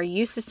people are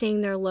used to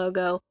seeing their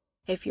logo.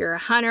 If you're a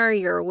hunter,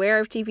 you're aware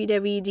of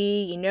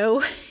TPWD, you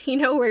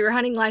know where your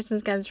hunting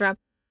license comes from.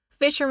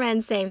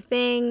 Fishermen, same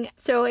thing.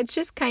 So it's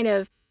just kind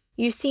of,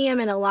 you see them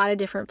in a lot of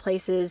different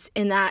places,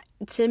 and that,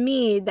 to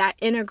me, that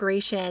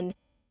integration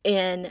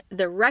in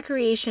the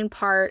recreation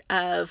part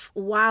of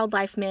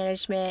wildlife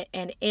management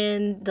and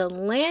in the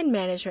land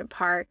management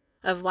part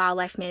of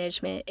wildlife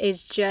management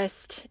is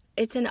just,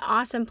 it's an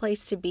awesome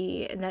place to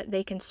be, and that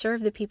they can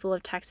serve the people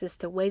of Texas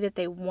the way that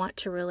they want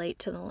to relate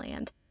to the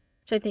land,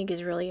 which I think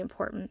is really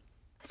important.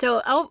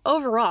 So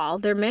overall,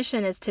 their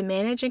mission is to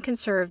manage and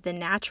conserve the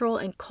natural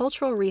and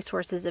cultural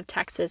resources of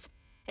Texas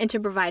and to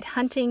provide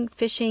hunting,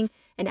 fishing,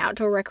 and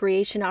outdoor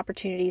recreation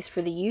opportunities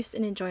for the use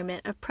and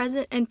enjoyment of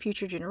present and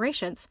future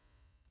generations.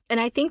 And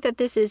I think that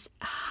this is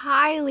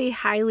highly,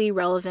 highly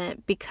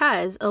relevant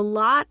because a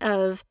lot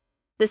of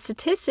the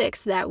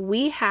statistics that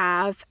we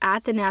have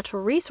at the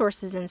Natural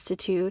Resources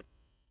Institute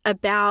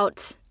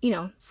about,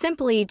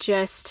 simply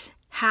just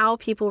how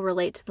people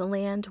relate to the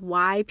land,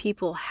 why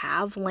people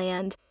have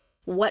land,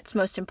 what's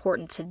most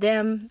important to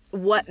them,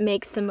 what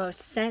makes the most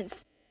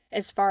sense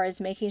as far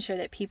as making sure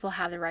that people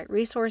have the right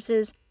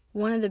resources.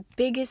 One of the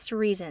biggest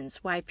reasons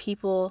why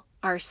people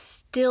are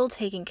still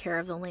taking care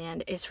of the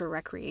land is for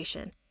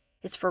recreation.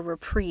 It's for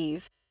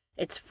reprieve.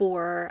 It's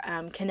for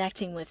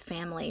connecting with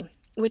family,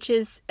 which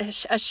is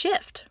a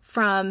shift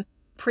from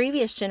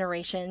previous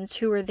generations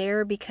who were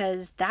there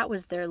because that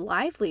was their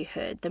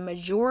livelihood. The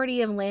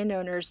majority of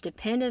landowners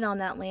depended on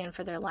that land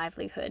for their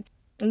livelihood.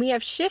 And we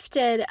have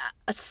shifted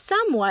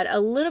a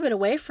little bit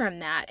away from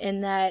that,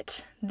 in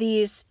that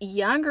these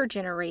younger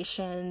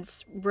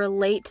generations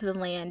relate to the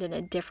land in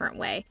a different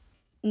way.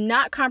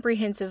 Not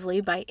comprehensively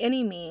by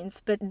any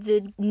means, but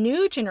the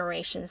new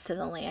generations to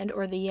the land,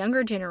 or the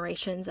younger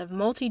generations of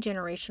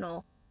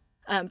multi-generational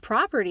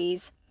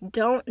properties,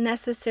 don't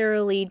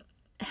necessarily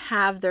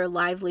have their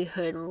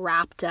livelihood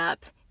wrapped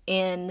up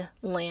in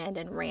land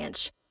and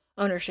ranch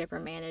ownership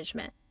or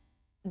management.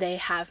 They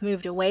have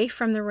moved away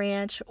from the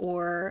ranch,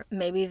 or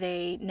maybe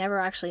they never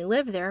actually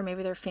lived there.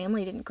 Maybe their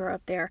family didn't grow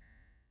up there.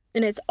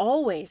 And it's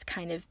always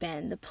kind of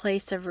been the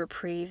place of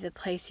reprieve, the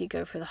place you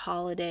go for the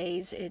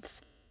holidays.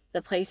 It's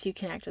the place you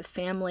connect with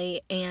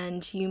family,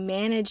 and you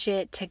manage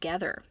it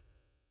together.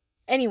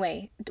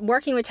 Anyway,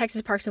 working with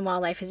Texas Parks and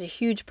Wildlife is a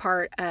huge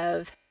part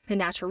of the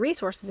Natural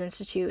Resources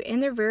Institute,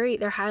 and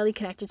they're highly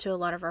connected to a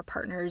lot of our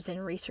partners in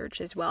research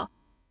as well.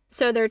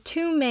 So their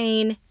two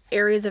main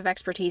areas of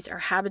expertise are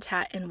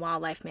habitat and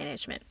wildlife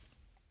management.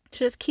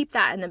 Just keep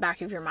that in the back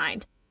of your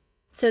mind.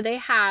 So they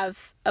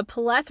have a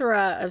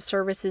plethora of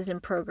services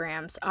and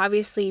programs.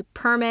 Obviously,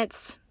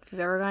 permits, if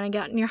you've ever gone and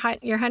gotten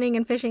your hunting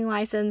and fishing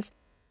license,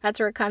 that's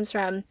where it comes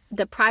from.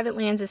 The Private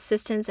Lands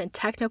Assistance and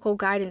Technical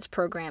Guidance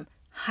Program,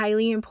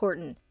 highly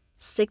important.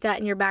 Stick that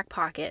in your back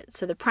pocket.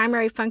 So the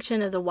primary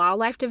function of the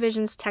Wildlife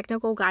Division's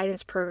Technical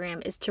Guidance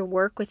Program is to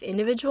work with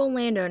individual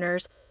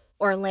landowners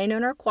or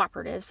landowner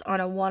cooperatives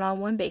on a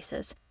one-on-one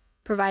basis,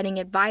 providing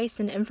advice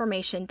and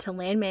information to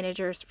land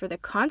managers for the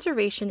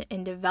conservation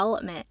and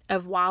development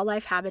of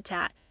wildlife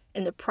habitat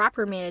and the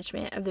proper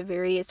management of the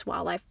various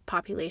wildlife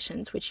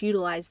populations which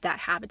utilize that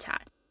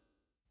habitat.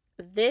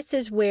 This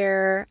is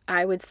where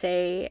I would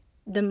say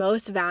the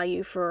most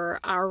value for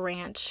our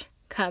ranch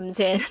comes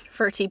in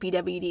for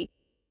TPWD.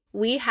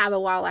 We have a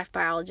wildlife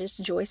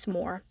biologist, Joyce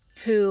Moore,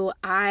 who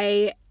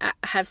I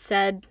have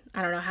said,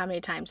 I don't know how many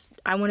times,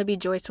 I want to be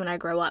Joyce when I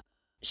grow up.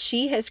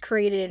 She has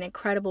created an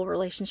incredible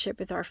relationship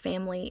with our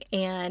family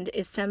and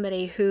is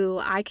somebody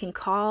who I can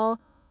call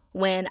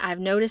when I've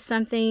noticed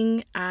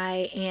something.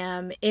 I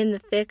am in the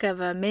thick of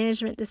a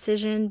management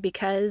decision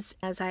because,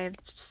 as I have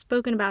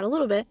spoken about a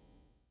little bit,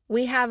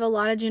 we have a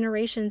lot of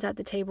generations at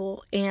the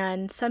table,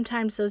 and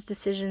sometimes those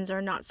decisions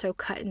are not so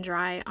cut and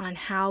dry on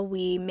how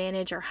we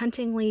manage our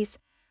hunting lease,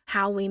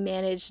 how we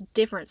manage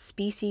different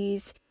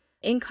species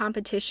in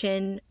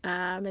competition,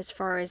 as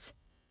far as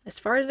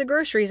the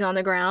groceries on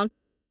the ground,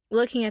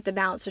 looking at the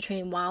balance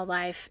between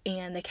wildlife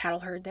and the cattle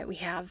herd that we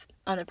have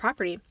on the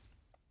property.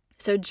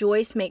 So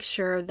Joyce makes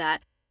sure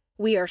that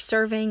we are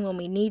serving when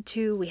we need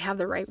to, we have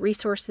the right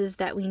resources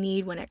that we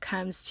need when it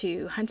comes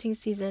to hunting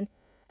season,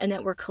 and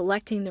that we're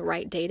collecting the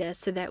right data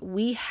so that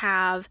we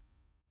have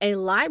a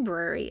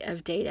library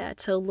of data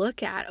to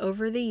look at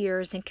over the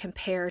years and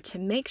compare to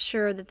make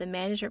sure that the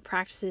management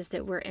practices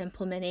that we're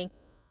implementing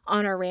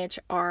on our ranch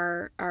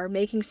are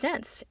making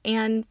sense.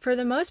 And for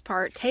the most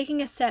part,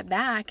 taking a step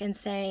back and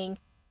saying,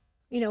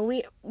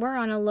 we're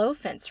on a low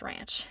fence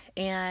ranch,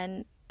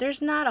 and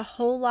there's not a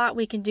whole lot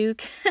we can do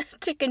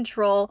to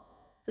control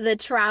the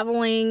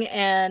traveling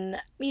and,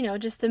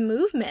 just the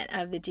movement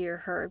of the deer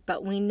herd.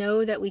 But we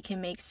know that we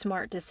can make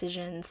smart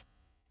decisions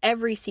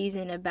every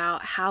season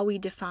about how we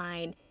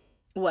define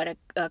what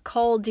a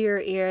cull deer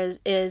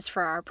is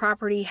for our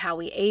property, how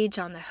we age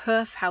on the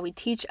hoof, how we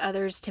teach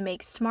others to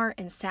make smart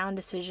and sound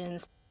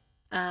decisions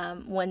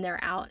when they're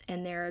out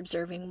and they're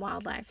observing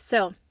wildlife.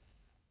 So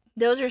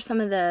those are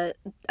some of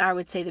I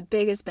would say the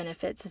biggest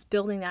benefits is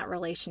building that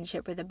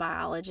relationship with a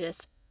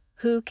biologist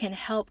who can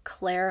help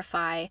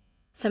clarify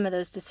some of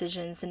those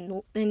decisions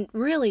and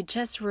really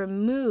just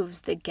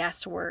removes the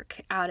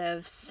guesswork out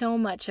of so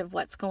much of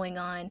what's going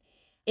on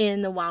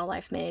in the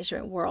wildlife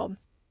management world.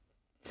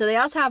 So they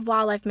also have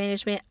wildlife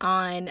management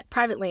on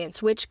private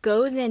lands, which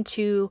goes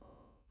into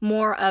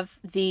more of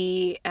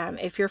the,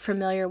 if you're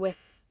familiar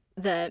with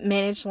the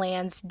managed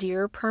lands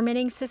deer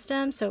permitting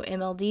system, so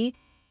MLD,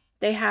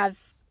 they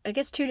have, I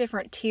guess, 2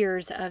 different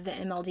tiers of the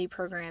MLD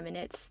program. And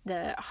it's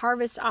the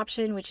harvest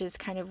option, which is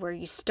kind of where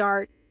you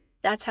start.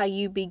 That's how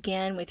you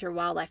begin with your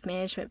wildlife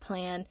management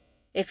plan.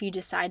 If you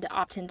decide to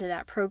opt into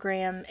that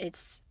program,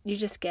 you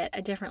just get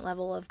a different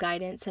level of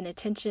guidance and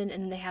attention.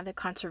 And they have the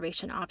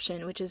conservation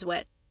option, which is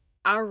what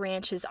our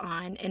ranch is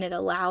on, and it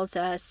allows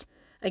us,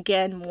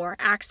 again, more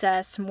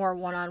access, more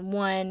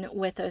one-on-one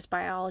with those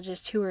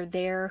biologists who are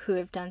there, who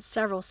have done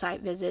several site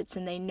visits,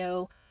 and they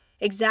know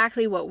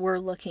exactly what we're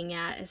looking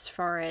at as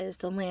far as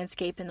the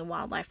landscape and the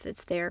wildlife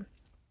that's there.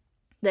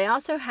 They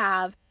also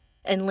have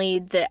and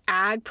lead the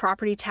Ag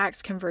Property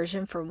Tax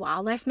Conversion for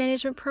Wildlife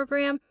Management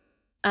Program.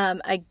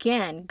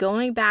 Again,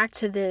 going back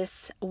to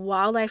this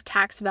wildlife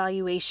tax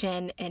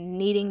valuation and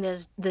needing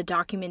the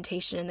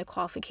documentation and the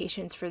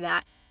qualifications for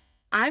that,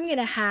 I'm going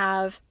to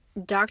have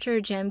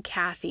Dr. Jim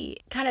Cathey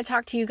kind of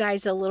talk to you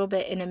guys a little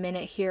bit in a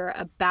minute here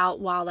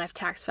about wildlife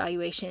tax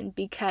valuation,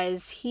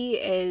 because he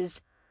is,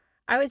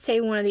 I would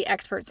say, one of the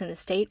experts in the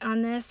state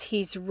on this.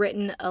 He's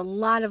written a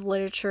lot of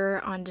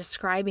literature on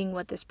describing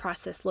what this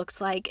process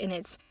looks like, and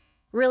it's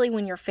really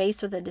when you're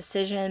faced with a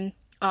decision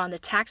on the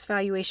tax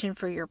valuation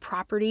for your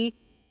property.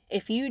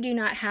 If you do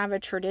not have a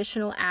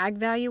traditional ag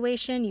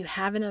valuation, you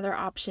have another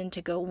option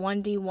to go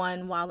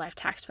 1D1 wildlife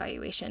tax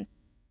valuation.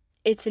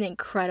 It's an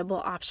incredible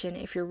option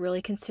if you're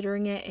really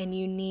considering it and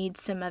you need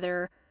some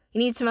other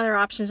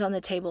options on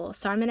the table.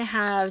 So I'm going to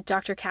have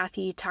Dr.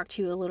 Cathey talk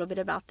to you a little bit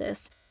about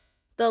this.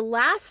 The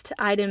last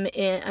item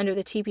under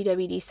the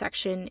TPWD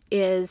section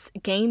is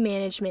game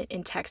management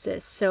in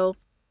Texas. So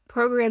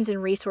programs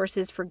and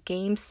resources for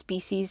game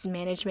species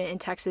management in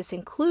Texas,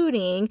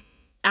 including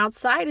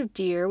outside of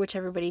deer, which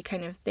everybody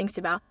kind of thinks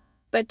about,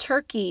 but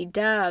turkey,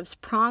 doves,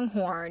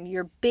 pronghorn,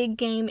 your big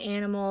game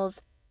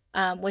animals,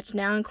 which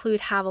now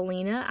include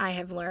javelina, I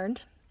have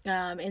learned,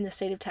 in the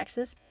state of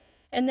Texas.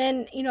 And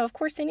then, of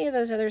course, any of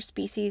those other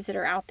species that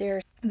are out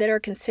there that are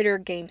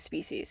considered game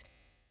species.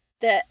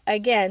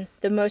 Again,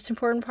 the most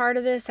important part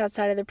of this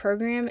outside of the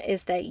program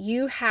is that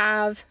you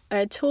have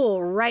a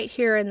tool right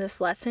here in this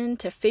lesson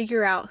to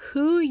figure out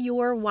who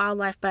your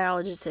wildlife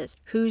biologist is,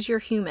 who's your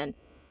human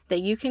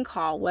that you can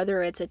call,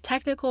 whether it's a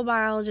technical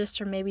biologist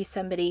or maybe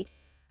somebody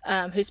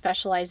who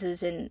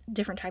specializes in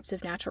different types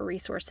of natural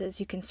resources.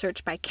 You can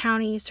search by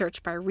county,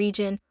 search by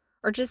region,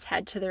 or just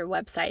head to their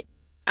website.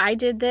 I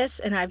did this,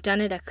 and I've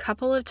done it a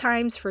couple of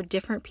times for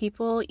different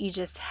people. You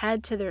just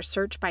head to their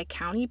search by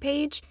county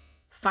page,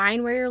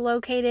 find where you're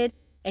located,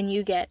 and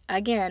you get,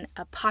 again,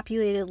 a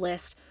populated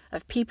list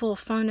of people,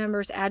 phone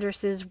numbers,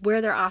 addresses,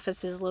 where their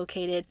office is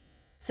located,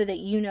 so that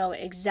you know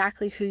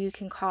exactly who you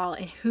can call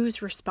and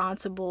who's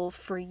responsible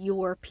for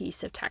your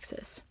piece of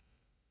Texas.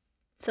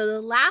 So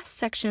the last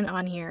section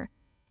on here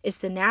is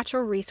the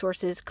Natural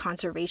Resources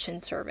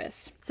Conservation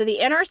Service. So the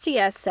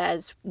NRCS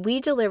says we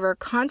deliver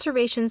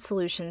conservation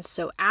solutions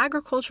so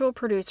agricultural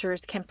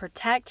producers can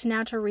protect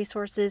natural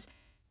resources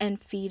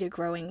and feed a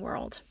growing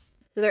world.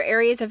 So their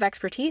areas of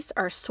expertise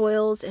are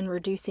soils and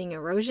reducing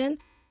erosion,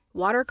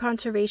 water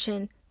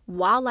conservation,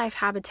 wildlife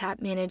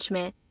habitat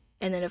management,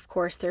 and then, of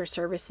course, their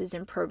services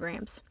and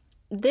programs.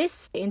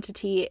 This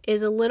entity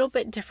is a little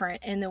bit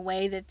different in the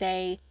way that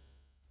they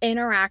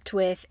interact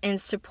with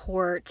and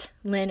support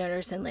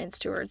landowners and land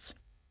stewards.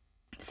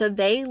 So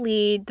they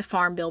lead the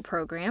Farm Bill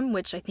program,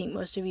 which I think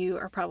most of you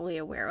are probably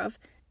aware of.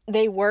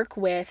 They work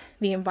with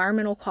the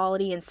Environmental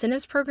Quality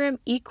Incentives Program,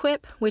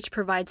 EQIP, which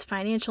provides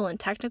financial and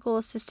technical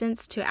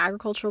assistance to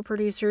agricultural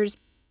producers.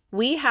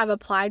 We have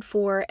applied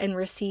for and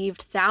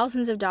received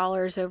thousands of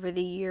dollars over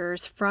the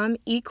years from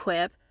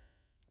EQIP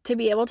to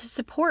be able to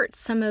support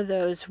some of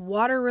those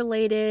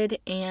water-related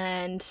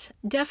and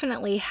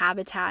definitely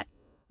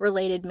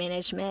habitat-related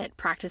management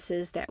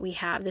practices that we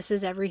have. This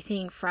is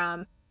everything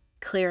from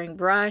clearing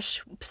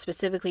brush,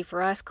 specifically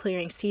for us,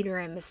 clearing cedar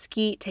and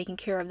mesquite, taking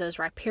care of those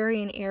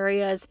riparian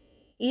areas,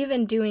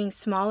 even doing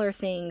smaller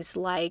things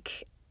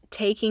like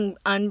taking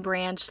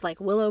unbranched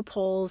like willow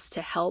poles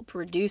to help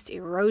reduce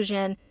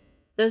erosion.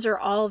 Those are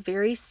all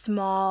very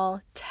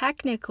small,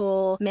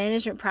 technical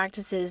management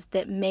practices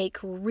that make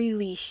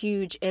really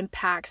huge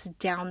impacts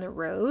down the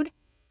road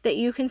that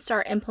you can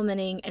start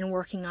implementing and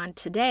working on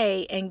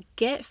today and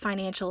get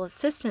financial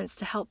assistance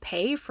to help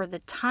pay for the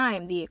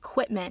time, the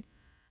equipment,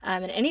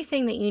 and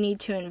anything that you need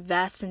to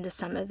invest into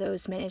some of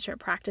those management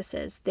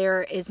practices.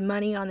 There is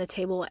money on the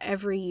table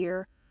every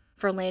year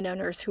for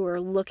landowners who are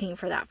looking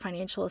for that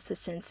financial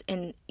assistance.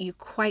 And you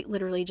quite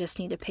literally just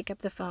need to pick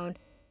up the phone,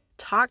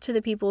 talk to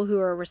the people who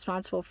are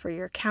responsible for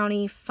your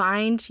county,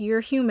 find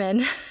your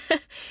human,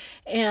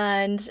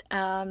 and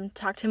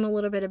talk to him a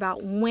little bit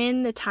about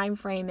when the time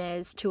frame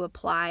is to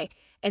apply.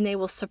 And they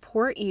will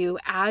support you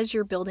as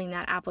you're building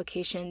that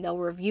application. They'll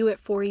review it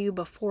for you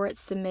before it's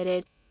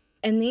submitted.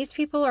 And these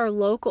people are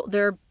local.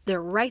 They're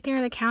right there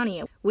in the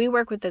county. We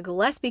work with the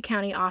Gillespie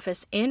County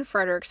office in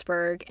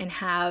Fredericksburg and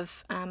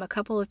have a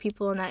couple of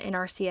people in that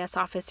NRCS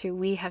office who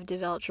we have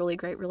developed really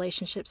great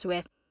relationships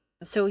with.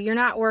 So you're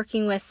not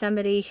working with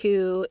somebody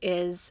who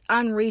is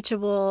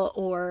unreachable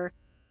or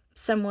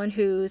someone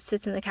who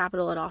sits in the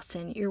Capitol at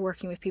Austin. You're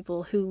working with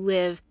people who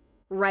live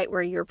right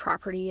where your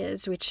property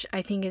is, which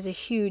I think is a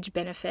huge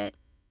benefit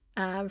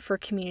for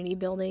community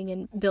building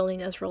and building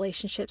those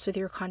relationships with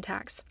your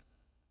contacts.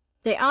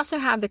 They also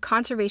have the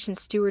Conservation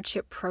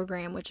Stewardship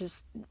Program, which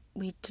is,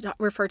 we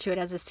refer to it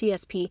as a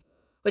CSP,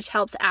 which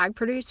helps ag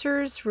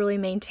producers really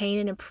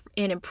maintain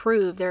and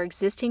improve their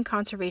existing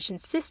conservation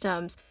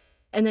systems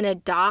and then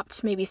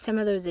adopt maybe some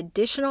of those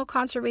additional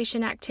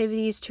conservation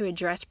activities to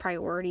address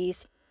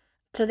priorities.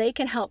 So they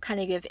can help kind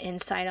of give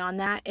insight on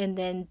that, and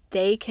then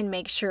they can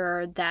make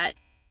sure that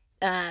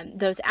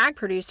those ag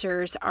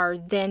producers are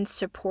then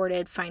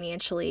supported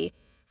financially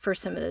for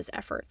some of those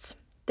efforts.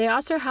 They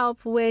also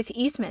help with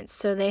easements.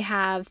 So they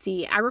have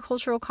the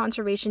Agricultural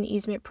Conservation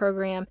Easement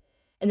Program,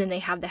 and then they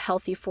have the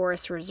Healthy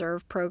Forest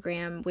Reserve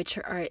Program, which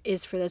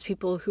is for those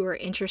people who are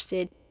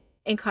interested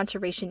in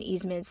conservation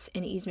easements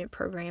and easement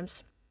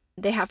programs.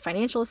 They have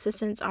financial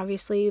assistance,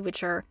 obviously,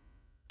 which are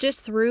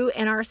just through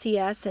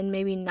NRCS and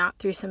maybe not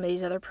through some of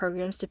these other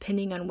programs,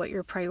 depending on what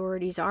your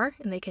priorities are,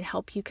 and they can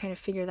help you kind of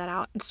figure that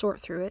out and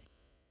sort through it.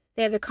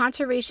 They have the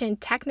Conservation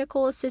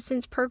Technical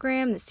Assistance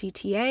Program, the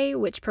CTA,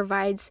 which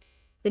provides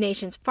the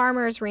nation's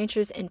farmers,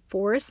 ranchers, and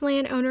forest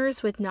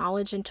landowners with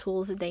knowledge and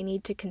tools that they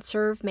need to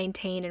conserve,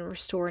 maintain, and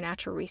restore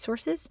natural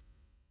resources.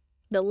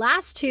 The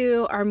last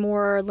two are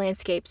more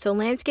landscape. So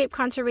landscape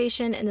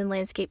conservation and then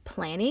landscape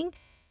planning,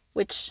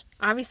 which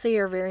obviously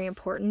are very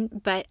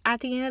important. But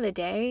at the end of the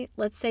day,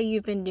 let's say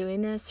you've been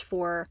doing this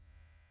for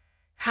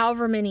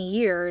however many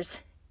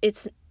years,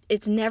 it's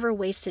never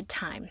wasted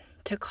time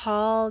to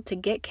call, to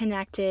get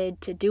connected,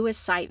 to do a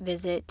site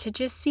visit, to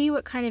just see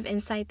what kind of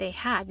insight they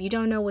have. You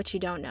don't know what you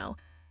don't know.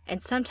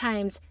 And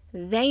sometimes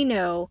they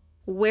know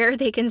where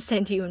they can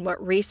send you and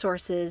what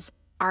resources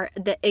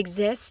that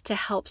exist to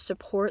help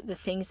support the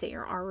things that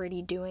you're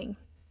already doing.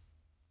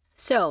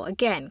 So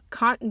again,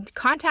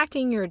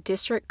 contacting your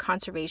district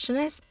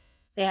conservationist.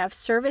 They have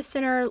service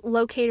center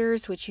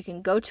locators, which you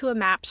can go to a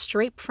map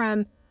straight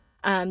from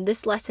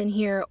this lesson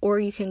here, or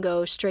you can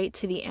go straight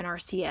to the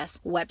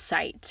NRCS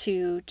website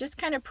to just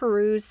kind of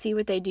peruse, see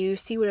what they do,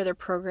 see what other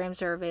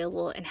programs are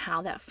available, and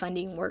how that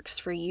funding works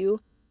for you.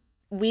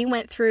 We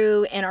went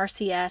through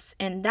NRCS,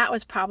 and that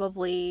was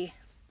probably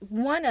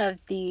one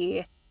of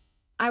the,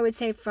 I would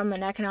say from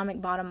an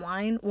economic bottom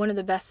line, one of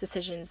the best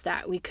decisions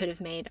that we could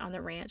have made on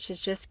the ranch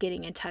is just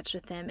getting in touch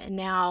with them. And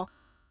now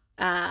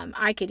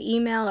I could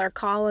email or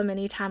call them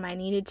anytime I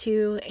needed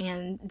to,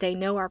 and they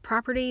know our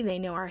property, they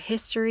know our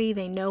history,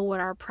 they know what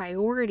our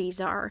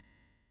priorities are,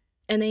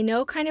 and they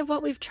know kind of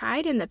what we've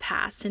tried in the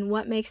past and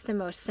what makes the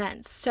most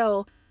sense.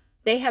 So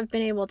they have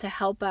been able to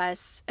help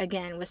us,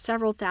 again, with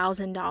several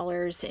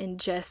 $1,000s in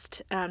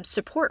just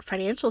support,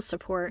 financial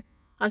support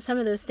on some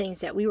of those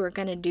things that we were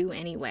going to do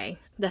anyway,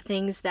 the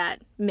things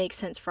that make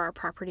sense for our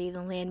property,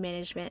 the land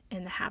management,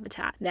 and the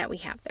habitat that we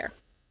have there.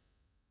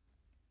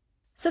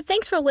 So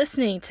thanks for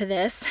listening to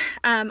this.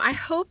 I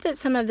hope that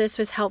some of this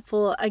was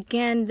helpful.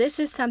 Again, this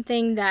is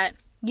something that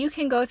you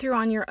can go through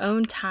on your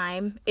own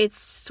time. It's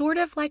sort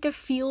of like a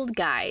field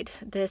guide,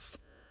 this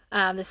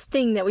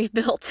thing that we've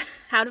built,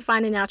 how to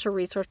find a natural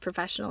resource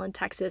professional in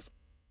Texas.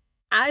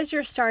 As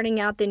you're starting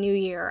out the new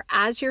year,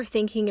 as you're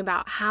thinking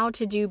about how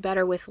to do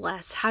better with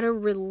less, how to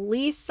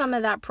release some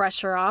of that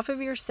pressure off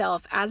of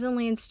yourself as a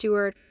land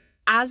steward,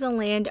 as a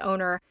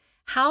landowner,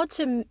 how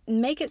to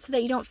make it so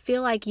that you don't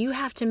feel like you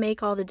have to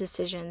make all the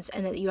decisions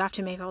and that you have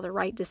to make all the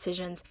right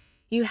decisions.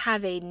 You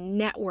have a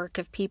network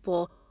of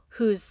people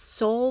whose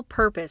sole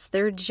purpose,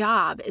 their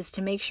job, is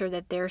to make sure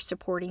that they're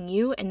supporting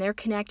you and they're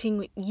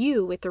connecting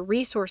you with the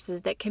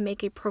resources that can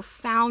make a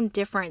profound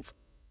difference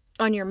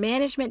on your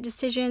management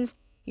decisions,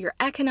 your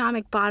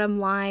economic bottom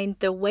line,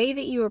 the way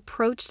that you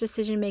approach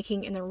decision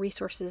making, and the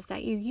resources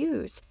that you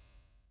use.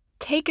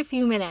 Take a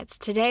few minutes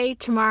today,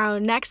 tomorrow,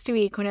 next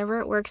week, whenever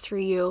it works for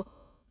you,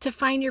 to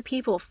find your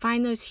people,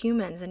 find those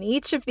humans in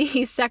each of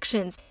these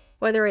sections,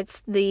 whether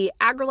it's the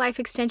AgriLife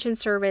Extension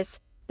Service,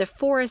 the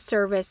Forest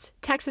Service,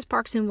 Texas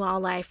Parks and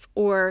Wildlife,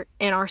 or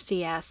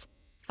NRCS.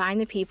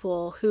 Find the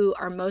people who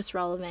are most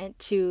relevant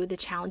to the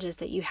challenges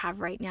that you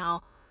have right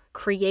now.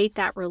 Create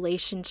that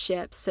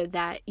relationship so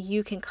that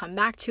you can come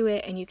back to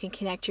it and you can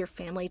connect your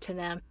family to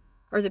them,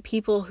 or the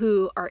people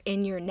who are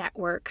in your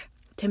network,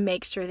 to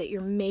make sure that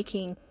you're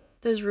making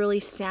those really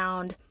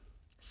sound,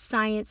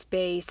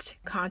 science-based,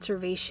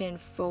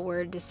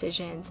 conservation-forward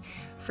decisions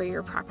for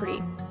your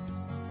property.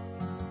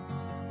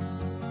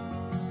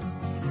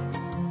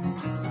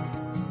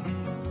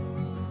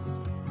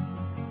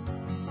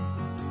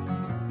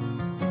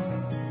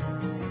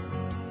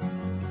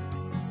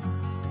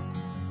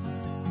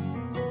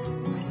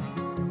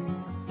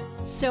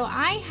 So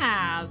I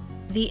have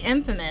the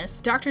infamous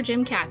Dr.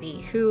 Jim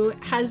Cathey, who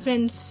has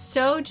been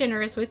so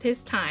generous with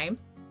his time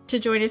to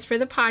join us for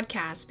the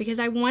podcast, because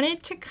I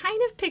wanted to kind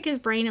of pick his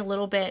brain a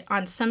little bit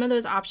on some of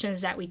those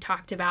options that we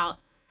talked about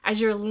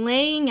as you're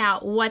laying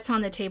out what's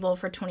on the table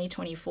for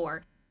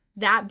 2024.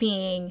 That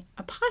being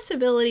a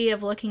possibility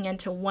of looking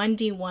into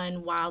 1D1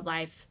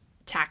 wildlife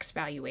tax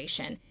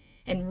valuation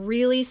and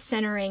really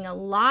centering a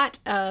lot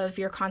of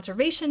your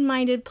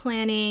conservation-minded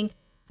planning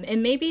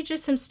and maybe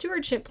just some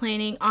stewardship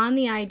planning on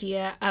the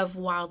idea of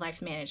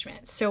wildlife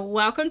management. So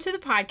welcome to the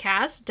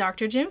podcast,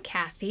 Dr. Jim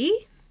Cathey.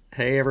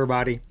 Hey,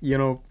 everybody.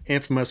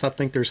 Infamous, I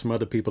think there's some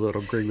other people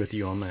that'll agree with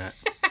you on that.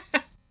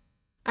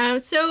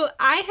 So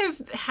I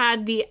have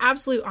had the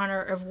absolute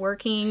honor of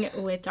working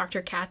with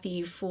Dr.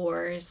 Cathey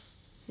for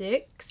 6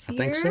 years. I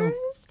think so.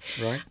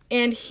 Right.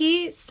 And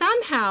he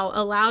somehow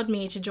allowed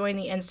me to join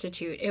the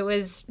Institute. It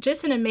was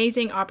just an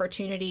amazing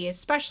opportunity,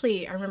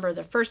 especially I remember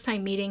the first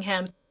time meeting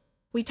him.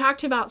 We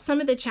talked about some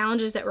of the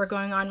challenges that were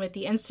going on with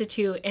the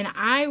Institute, and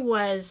I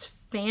was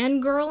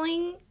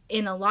fangirling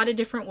in a lot of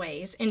different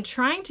ways and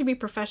trying to be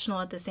professional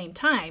at the same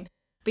time.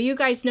 But you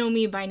guys know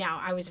me by now.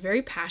 I was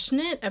very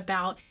passionate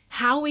about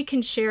how we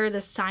can share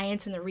the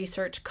science and the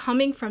research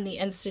coming from the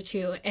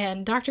Institute.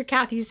 And Dr.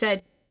 Cathey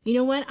said, you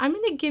know what, I'm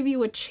going to give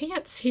you a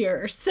chance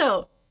here.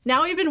 So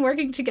now we've been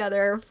working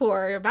together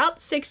for about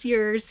 6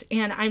 years,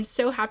 and I'm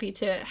so happy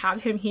to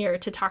have him here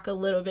to talk a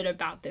little bit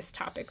about this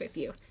topic with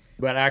you.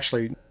 But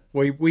actually,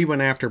 we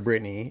went after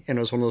Brittany, and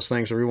it was one of those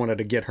things where we wanted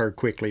to get her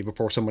quickly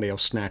before somebody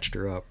else snatched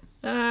her up.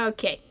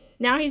 Okay,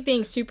 now he's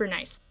being super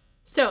nice.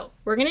 So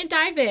we're going to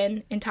dive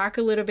in and talk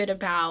a little bit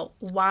about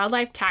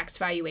wildlife tax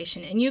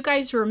valuation. And you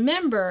guys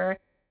remember,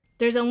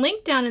 there's a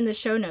link down in the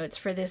show notes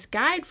for this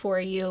guide for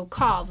you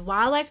called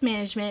Wildlife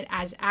Management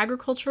as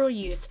Agricultural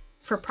Use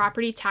for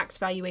Property Tax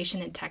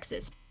Valuation in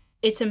Texas.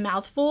 It's a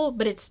mouthful,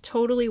 but it's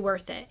totally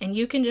worth it. And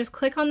you can just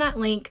click on that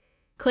link,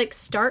 click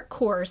Start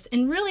Course,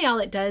 and really all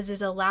it does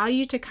is allow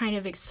you to kind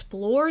of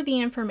explore the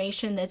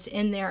information that's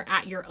in there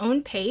at your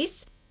own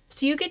pace.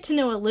 So you get to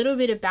know a little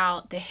bit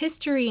about the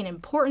history and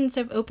importance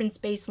of open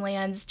space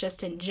lands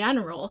just in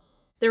general,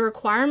 the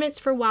requirements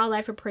for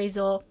wildlife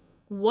appraisal,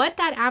 what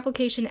that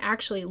application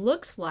actually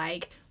looks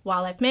like,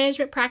 wildlife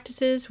management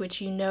practices,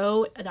 which you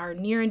know are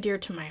near and dear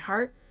to my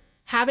heart,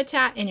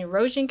 habitat and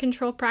erosion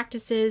control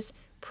practices,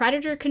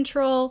 predator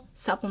control,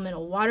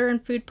 supplemental water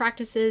and food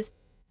practices,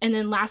 and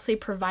then lastly,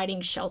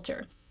 providing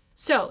shelter.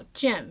 So,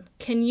 Jim,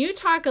 can you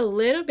talk a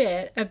little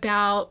bit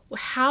about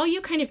how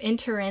you kind of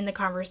enter in the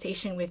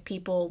conversation with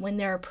people when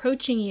they're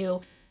approaching you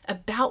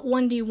about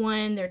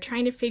 1D1, they're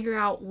trying to figure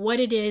out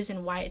what it is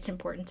and why it's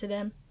important to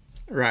them?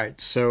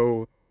 Right.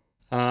 So,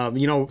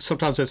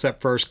 sometimes it's that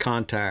first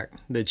contact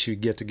that you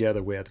get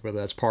together with, whether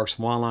that's Parks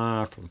and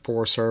Wildlife or the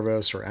Forest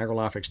Service or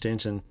AgriLife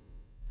Extension.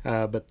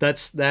 But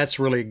that's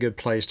really a good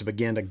place to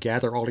begin to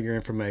gather all of your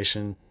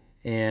information.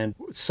 And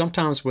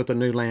sometimes with the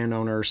new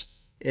landowners,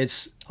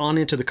 it's on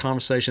into the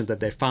conversation that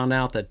they find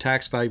out that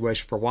tax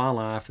valuation for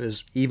wildlife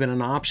is even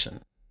an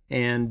option.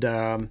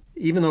 And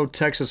even though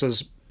Texas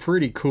is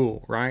pretty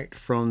cool, right,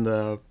 from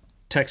the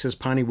Texas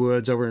piney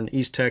woods over in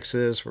East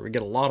Texas, where we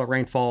get a lot of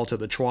rainfall, to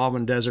the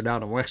Chihuahuan Desert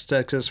out in West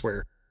Texas,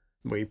 where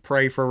we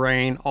pray for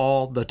rain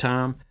all the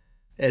time,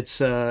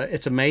 it's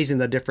amazing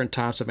the different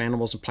types of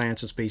animals and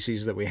plants and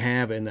species that we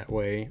have in that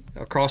way,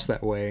 across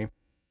that way.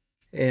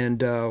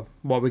 And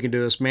what we can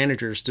do as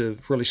managers to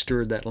really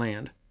steward that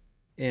land.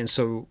 And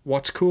so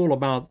what's cool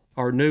about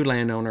our new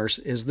landowners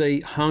is they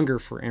hunger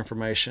for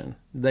information.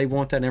 They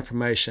want that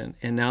information,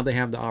 and now they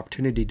have the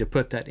opportunity to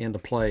put that into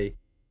play,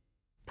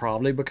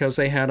 probably because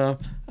they had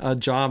a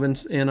job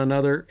in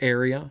another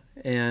area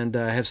and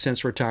have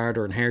since retired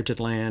or inherited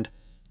land.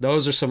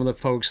 Those are some of the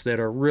folks that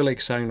are really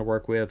exciting to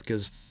work with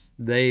because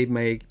they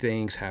make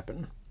things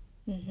happen.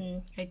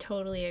 I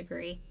totally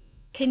agree.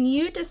 Can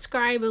you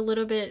describe a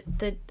little bit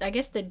the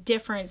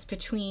difference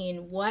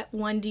between what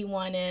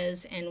 1D1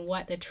 is and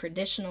what the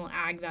traditional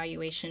ag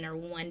valuation or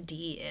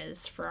 1D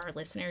is for our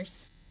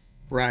listeners?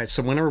 Right.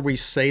 So whenever we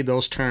say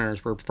those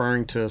terms, we're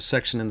referring to a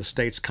section in the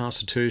state's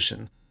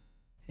constitution.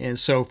 And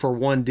so for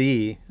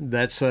 1D,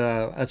 that's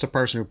a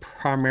person who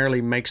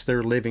primarily makes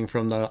their living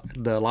from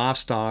the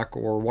livestock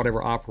or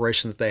whatever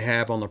operation that they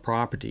have on the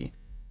property.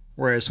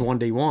 Whereas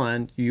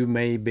 1D1, you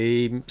may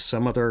be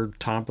some other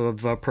type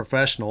of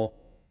professional,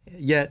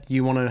 yet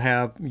you want to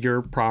have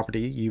your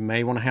property, you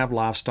may want to have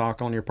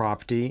livestock on your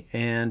property,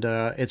 and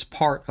it's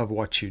part of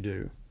what you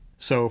do.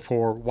 So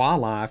for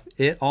wildlife,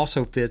 it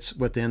also fits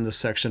within the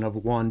section of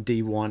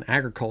 1D1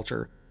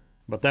 agriculture,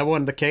 but that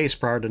wasn't the case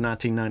prior to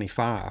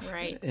 1995.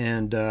 Right.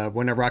 And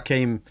whenever I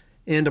came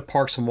into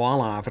Parks and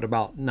Wildlife at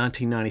about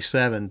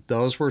 1997,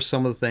 those were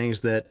some of the things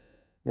that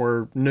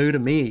were new to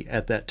me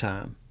at that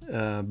time.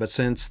 But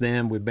since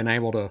then, we've been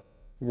able to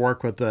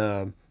work with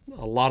a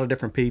lot of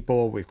different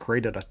people. We've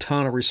created a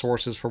ton of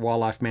resources for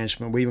wildlife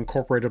management. We've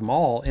incorporated them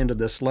all into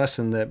this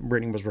lesson that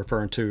Brittany was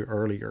referring to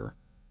earlier.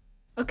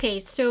 Okay,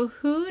 so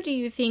who do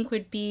you think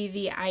would be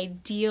the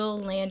ideal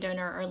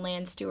landowner or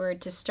land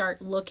steward to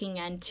start looking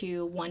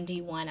into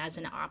 1D1 as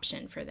an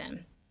option for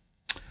them?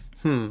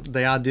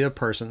 The ideal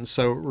person.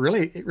 So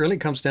really, it really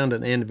comes down to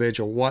the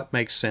individual, what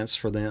makes sense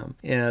for them.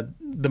 And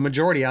the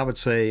majority, I would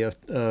say,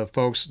 of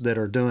folks that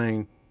are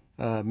doing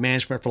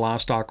management for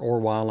livestock or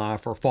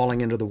wildlife are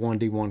falling into the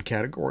 1D1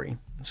 category.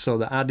 So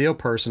the ideal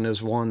person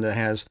is one that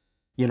has,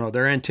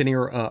 their antennae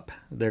are up.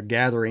 They're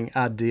gathering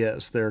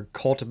ideas. They're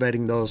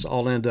cultivating those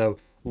all into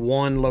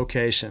one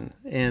location.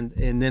 And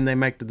then they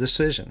make the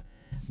decision.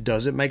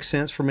 Does it make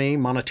sense for me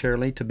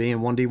monetarily to be in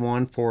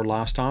 1D1 for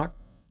livestock?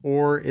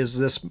 Or is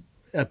this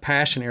a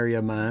passion area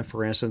of mine,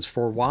 for instance,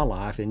 for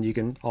wildlife, and you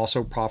can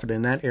also profit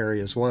in that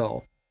area as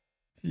well.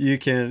 You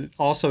can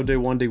also do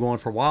 1D1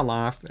 for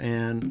wildlife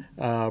and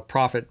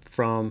profit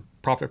from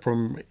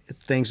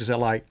things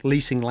like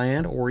leasing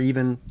land or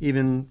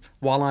even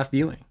wildlife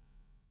viewing.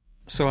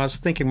 So I was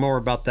thinking more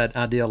about that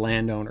ideal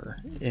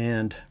landowner,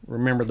 and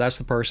remember, that's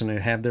the person who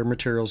have their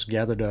materials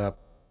gathered up,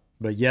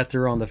 but yet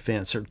they're on the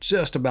fence. They're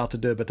just about to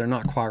do it, but they're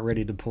not quite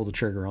ready to pull the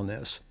trigger on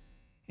this.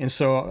 And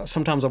so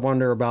sometimes I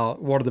wonder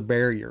about what are the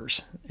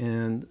barriers.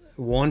 And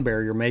one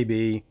barrier may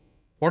be,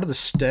 what are the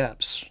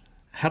steps?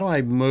 How do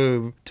I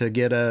move to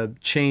get a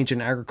change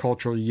in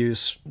agricultural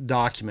use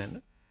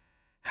document?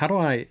 How do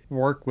I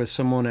work with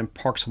someone in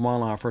Parks and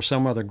Wildlife or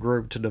some other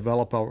group to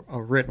develop a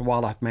written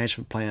wildlife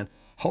management plan?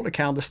 Holy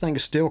cow, this thing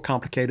is still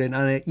complicated, and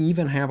I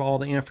even have all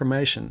the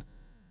information.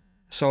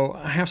 So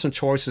I have some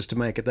choices to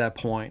make at that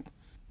point.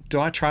 Do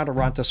I try to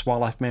write this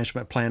wildlife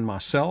management plan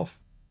myself?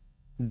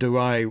 Do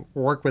I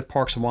work with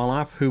Parks and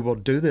Wildlife, who will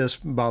do this,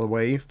 by the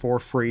way, for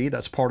free?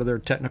 That's part of their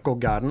technical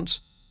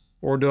guidance.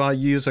 Or do I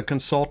use a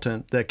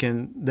consultant that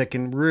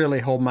can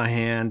really hold my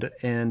hand,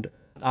 and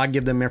I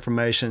give them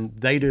information,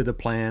 they do the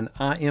plan,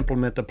 I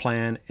implement the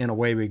plan, and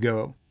away we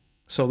go.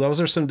 So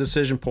those are some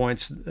decision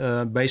points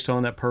based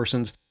on that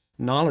person's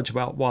knowledge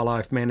about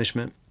wildlife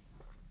management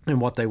and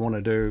what they want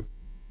to do.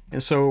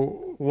 And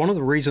so one of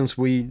the reasons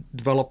we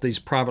developed these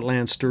private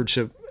land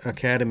stewardship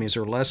academies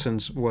or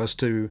lessons was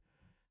to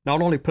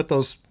not only put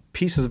those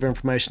pieces of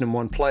information in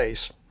one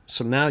place,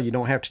 so now you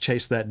don't have to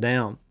chase that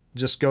down.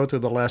 Just go through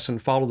the lesson,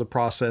 follow the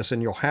process,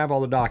 and you'll have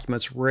all the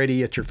documents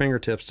ready at your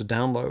fingertips to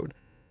download.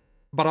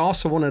 But I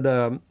also wanted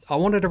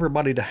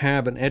everybody to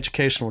have an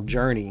educational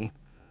journey.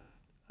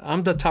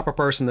 I'm the type of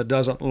person that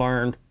doesn't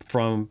learn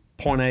from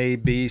point A,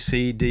 B,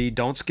 C, D,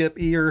 don't skip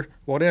E or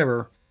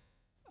whatever.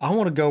 I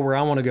want to go where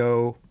I want to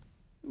go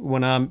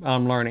when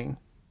I'm learning.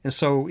 And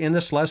so in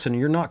this lesson,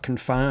 you're not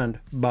confined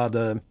by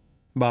the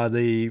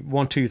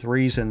 1, 2,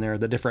 3s in there,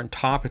 the different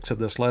topics of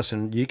this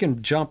lesson. You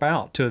can jump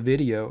out to a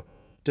video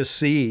to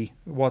see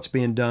what's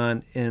being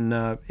done in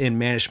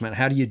management.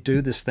 How do you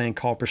do this thing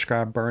called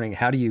prescribed burning?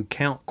 How do you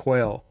count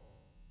quail?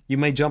 You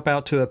may jump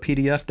out to a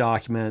PDF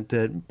document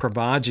that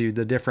provides you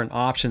the different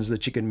options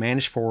that you can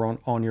manage for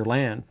on your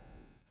land.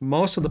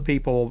 Most of the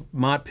people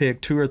might pick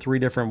 2 or 3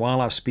 different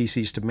wildlife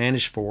species to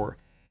manage for,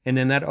 and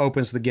then that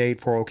opens the gate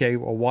for, okay,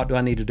 well, what do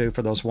I need to do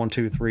for those 1,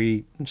 2,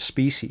 3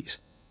 species?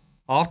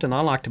 Often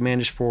I like to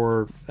manage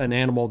for an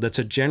animal that's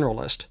a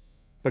generalist,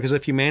 because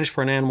if you manage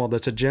for an animal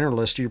that's a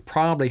generalist, you're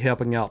probably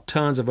helping out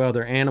tons of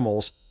other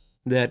animals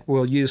that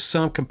will use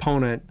some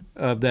component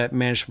of that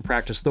management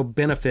practice. They'll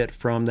benefit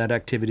from that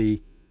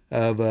activity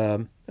of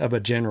a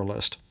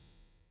generalist.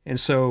 And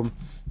so,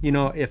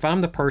 if I'm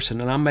the person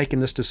and I'm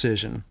making this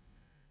decision,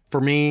 for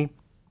me,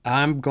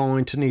 I'm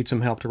going to need some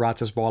help to write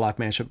this wildlife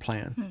management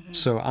plan. Mm-hmm.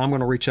 So I'm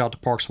going to reach out to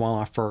Parks and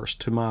Wildlife first,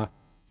 to my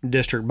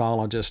district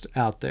biologist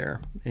out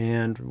there,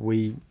 and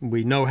we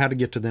know how to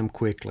get to them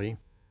quickly.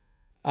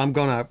 I'm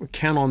going to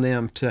count on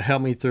them to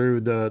help me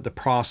through the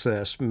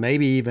process,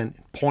 maybe even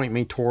point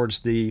me towards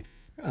the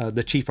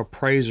chief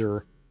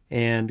appraiser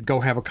and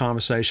go have a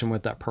conversation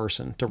with that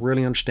person to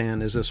really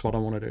understand, is this what I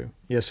want to do?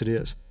 Yes, it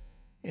is.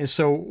 And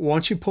so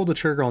once you pull the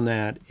trigger on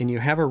that and you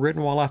have a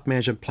written wildlife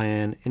management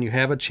plan and you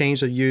have a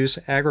change of use,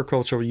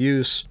 agricultural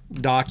use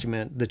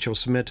document that you'll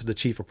submit to the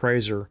chief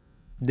appraiser,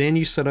 then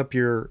you set up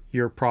your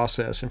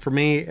process. And for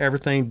me,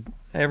 everything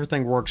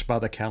works by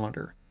the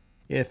calendar.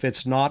 If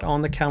it's not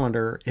on the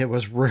calendar, it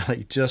was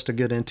really just a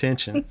good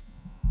intention.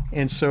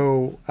 And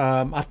so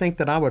I think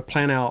that I would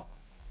plan out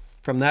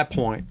from that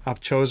point. I've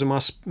chosen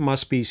my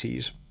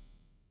species,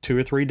 2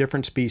 or 3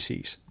 different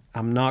species.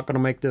 I'm not going to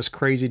make this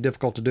crazy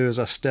difficult to do as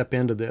I step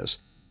into this.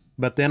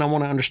 But then I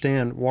want to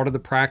understand what are the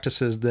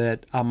practices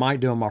that I might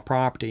do on my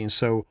property. And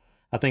so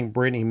I think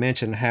Brittany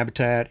mentioned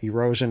habitat,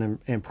 erosion,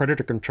 and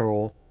predator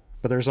control.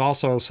 But there's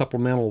also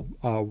supplemental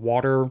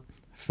water,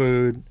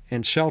 food,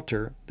 and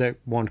shelter that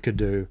one could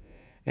do.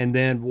 And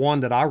then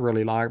one that I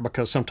really like,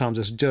 because sometimes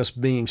it's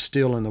just being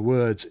still in the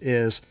woods,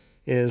 is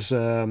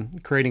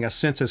creating a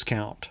census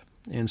count.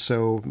 And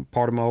so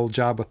part of my old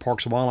job with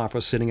Parks and Wildlife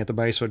was sitting at the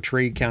base of a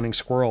tree counting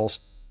squirrels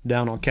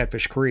down on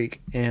Catfish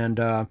Creek. And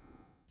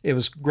it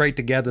was great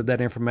to gather that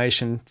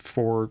information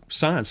for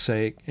science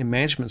sake and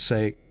management's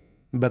sake.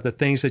 But the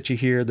things that you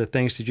hear, the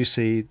things that you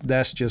see,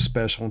 that's just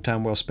special and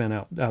time well spent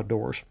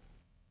outdoors.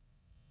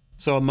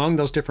 So among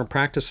those different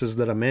practices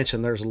that I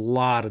mentioned, there's a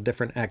lot of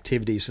different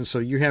activities. And so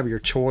you have your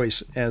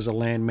choice as a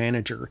land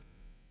manager.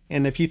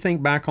 And if you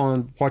think back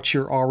on what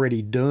you're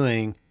already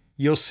doing,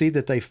 you'll see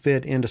that they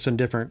fit into some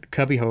different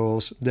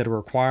cubbyholes that are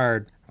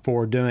required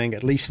for doing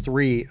at least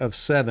 3 of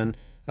 7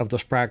 of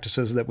those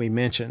practices that we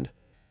mentioned.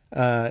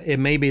 It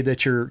may be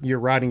that you're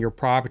riding your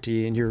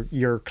property and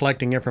you're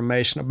collecting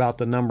information about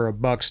the number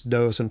of bucks,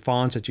 does, and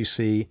fawns that you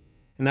see,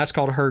 and that's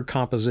called herd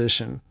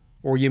composition.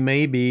 Or you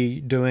may be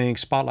doing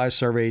spotlight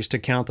surveys to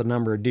count the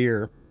number of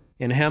deer.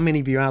 And how many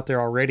of you out there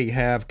already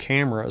have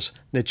cameras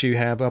that you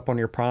have up on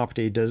your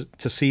property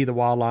to see the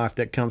wildlife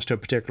that comes to a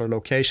particular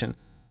location?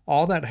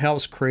 All that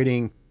helps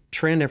creating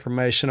trend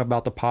information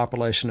about the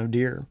population of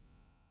deer.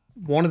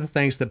 One of the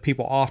things that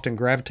people often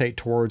gravitate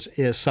towards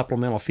is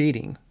supplemental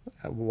feeding.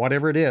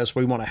 Whatever it is,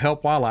 we want to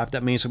help wildlife.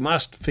 That means we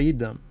must feed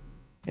them.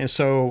 And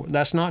so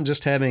that's not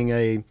just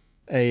having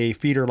a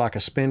feeder like a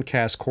spin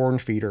cast corn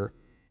feeder.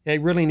 It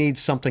really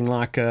needs something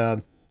like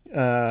a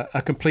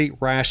complete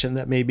ration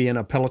that may be in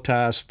a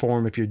pelletized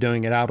form if you're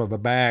doing it out of a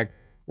bag,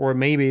 or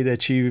maybe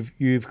that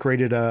you've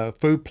created a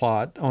food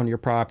plot on your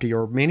property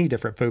or many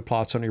different food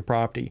plots on your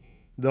property.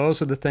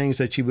 Those are the things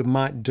that you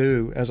might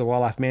do as a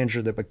wildlife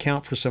manager that would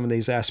count for some of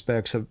these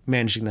aspects of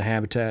managing the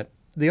habitat.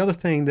 The other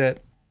thing that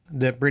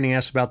Brittany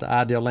asked about the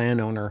ideal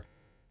landowner,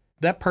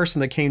 that person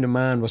that came to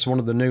mind was one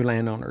of the new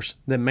landowners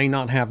that may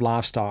not have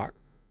livestock.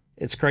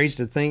 It's crazy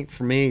to think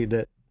for me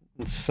that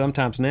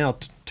sometimes now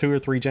 2 or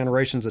 3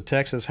 generations of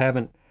Texas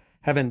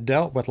haven't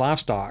dealt with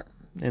livestock.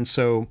 And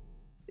so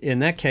in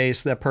that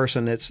case, that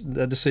person,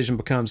 the decision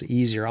becomes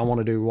easier. I want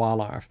to do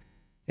wildlife.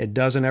 It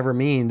doesn't ever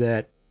mean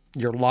that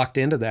you're locked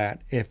into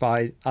that. If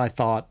I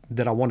thought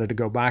that I wanted to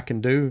go back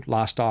and do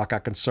livestock, I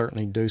can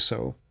certainly do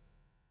so.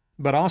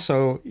 But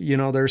also,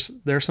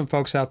 there's some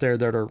folks out there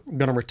that are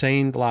going to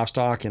retain the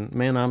livestock, and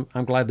man,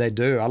 I'm glad they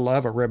do. I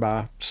love a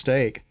ribeye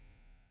steak.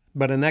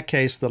 But in that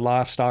case, the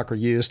livestock are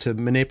used to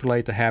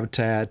manipulate the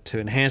habitat, to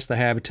enhance the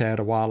habitat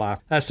of wildlife.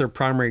 That's their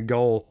primary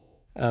goal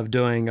of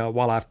doing a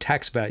wildlife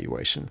tax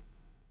valuation.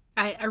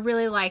 I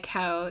really like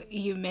how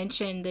you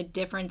mentioned the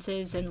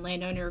differences in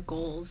landowner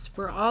goals.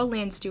 We're all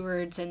land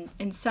stewards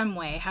in some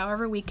way,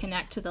 however we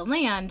connect to the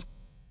land,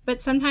 but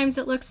sometimes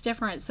it looks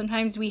different.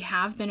 Sometimes we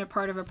have been a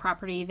part of a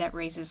property that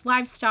raises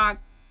livestock,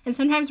 and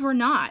sometimes we're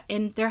not.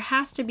 And there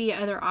has to be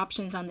other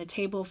options on the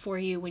table for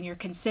you when you're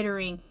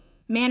considering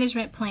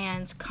management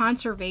plans,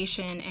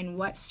 conservation, and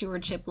what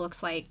stewardship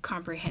looks like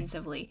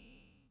comprehensively.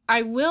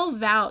 I will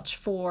vouch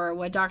for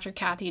what Dr.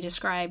 Cathey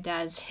described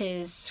as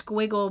his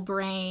squiggle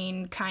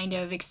brain kind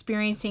of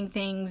experiencing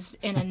things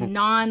in a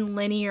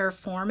non-linear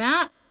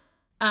format.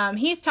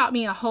 He's taught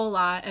me a whole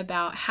lot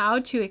about how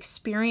to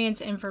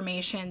experience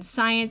information,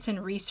 science,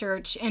 and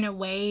research in a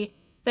way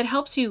that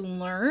helps you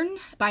learn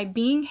by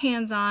being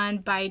hands-on,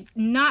 by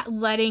not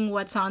letting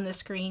what's on the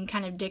screen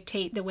kind of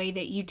dictate the way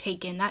that you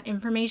take in that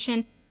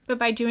information, but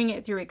by doing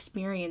it through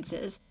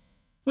experiences,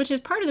 which is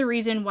part of the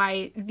reason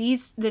why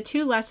the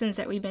 2 lessons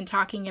that we've been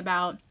talking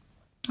about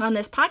on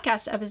this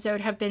podcast episode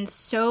have been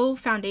so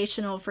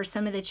foundational for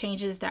some of the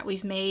changes that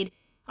we've made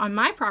on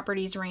my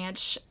property's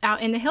ranch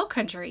out in the hill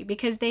country,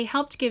 because they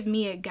helped give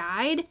me a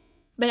guide.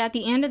 But at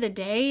the end of the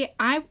day,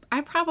 I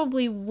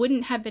probably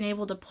wouldn't have been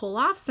able to pull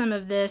off some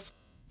of this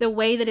the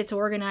way that it's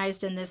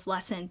organized in this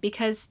lesson,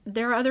 because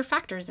there are other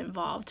factors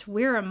involved.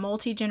 We're a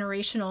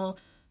multi-generational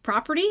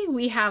property.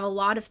 We have a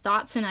lot of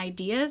thoughts and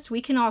ideas.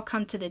 We can all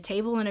come to the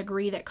table and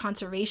agree that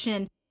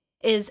conservation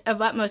is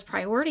of utmost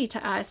priority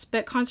to us,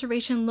 but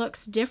conservation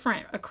looks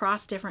different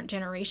across different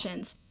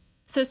generations.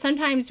 So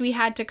sometimes we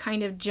had to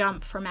kind of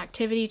jump from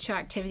activity to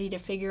activity to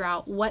figure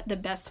out what the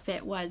best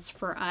fit was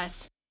for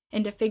us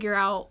and to figure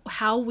out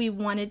how we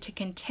wanted to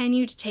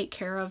continue to take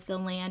care of the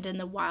land and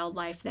the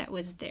wildlife that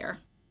was there.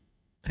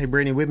 Hey,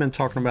 Brittany, we've been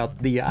talking about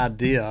the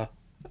idea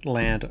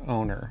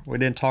landowner. We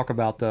didn't talk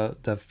about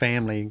the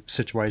family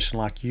situation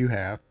like you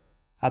have.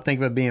 I think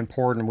it would be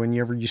important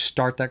whenever you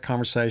start that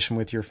conversation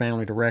with your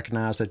family to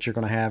recognize that you're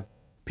going to have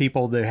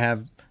people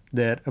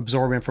that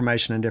absorb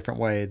information in a different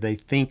way. They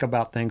think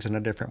about things in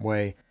a different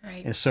way.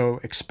 Right. And so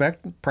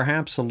expect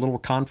perhaps a little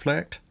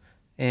conflict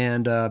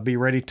and be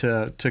ready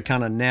to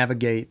kind of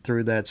navigate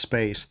through that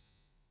space.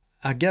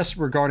 I guess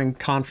regarding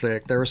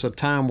conflict, there was a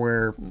time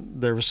where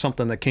there was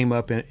something that came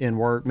up in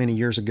work many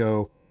years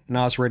ago, and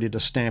I was ready to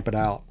stamp it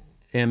out.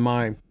 And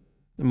my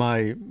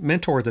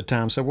mentor at the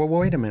time said, well,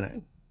 wait a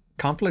minute.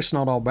 Conflict's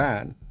not all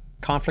bad.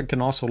 Conflict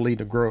can also lead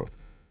to growth.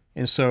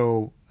 And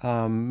so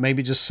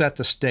maybe just set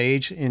the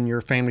stage in your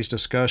family's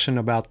discussion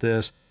about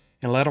this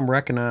and let them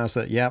recognize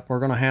that, yep, we're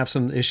going to have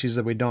some issues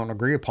that we don't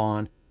agree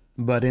upon,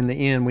 but in the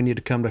end, we need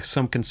to come to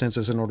some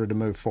consensus in order to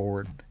move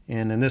forward.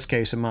 And in this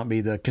case, it might be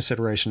the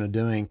consideration of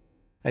doing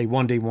a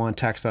 1D1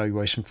 tax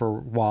valuation for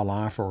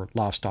wildlife or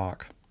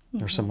livestock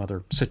or some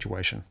other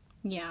situation.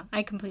 Yeah,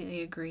 I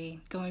completely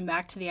agree. Going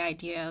back to the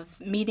idea of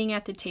meeting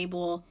at the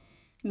table,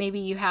 maybe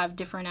you have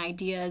different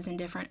ideas and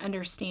different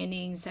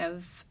understandings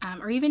of,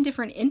 or even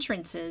different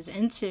entrances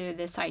into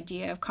this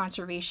idea of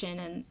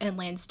conservation and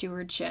land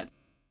stewardship.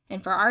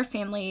 And for our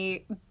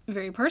family,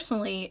 very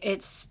personally,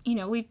 it's,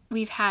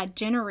 we've had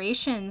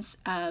generations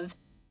of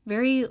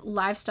very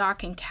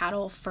livestock and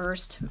cattle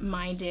first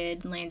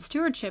minded land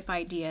stewardship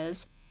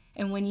ideas.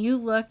 And when you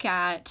look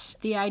at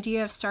the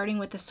idea of starting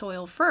with the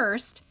soil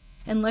first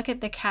and look at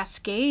the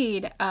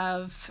cascade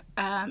of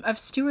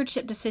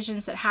stewardship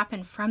decisions that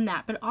happen from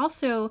that, but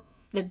also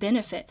the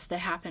benefits that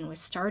happen with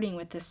starting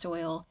with the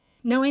soil,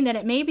 knowing that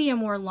it may be a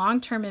more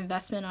long-term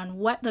investment on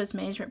what those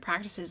management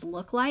practices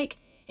look like,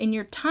 and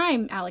your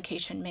time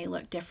allocation may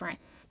look different.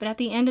 But at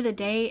the end of the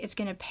day, it's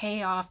going to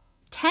pay off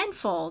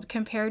tenfold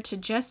compared to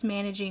just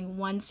managing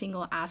one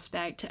single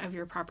aspect of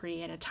your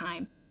property at a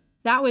time.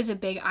 That was a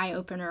big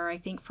eye-opener, I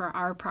think, for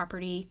our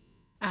property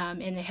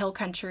in the hill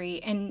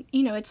country. And,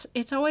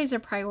 it's always a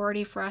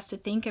priority for us to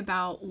think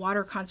about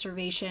water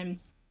conservation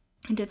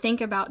and to think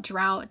about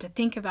drought, to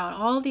think about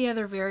all the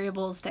other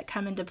variables that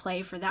come into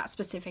play for that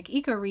specific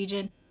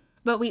ecoregion.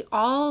 But we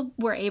all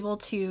were able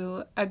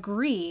to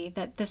agree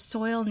that the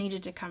soil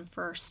needed to come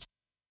first.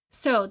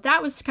 So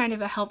that was kind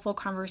of a helpful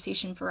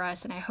conversation for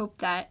us. And I hope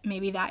that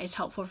maybe that is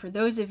helpful for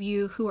those of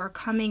you who are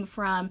coming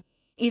from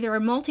either a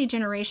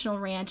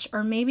multi-generational ranch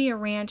or maybe a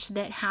ranch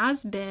that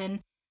has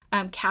been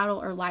cattle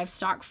or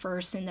livestock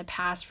first in the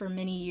past for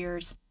many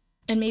years.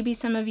 And maybe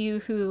some of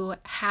you who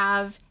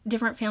have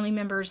different family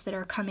members that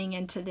are coming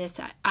into this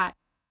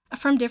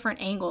from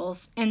different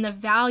angles. And the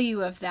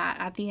value of that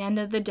at the end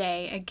of the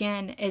day,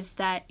 again, is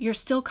that you're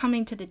still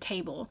coming to the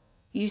table.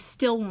 You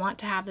still want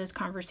to have those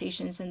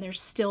conversations, and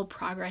there's still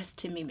progress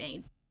to be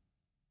made.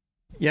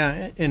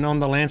 Yeah, and on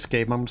the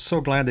landscape, I'm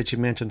so glad that you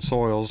mentioned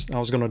soils. I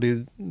was going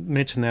to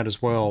mention that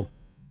as well,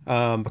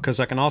 because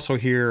I can also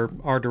hear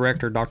our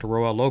director, Dr.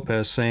 Roel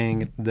Lopez,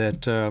 saying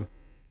that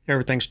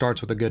everything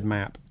starts with a good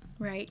map.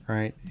 Right.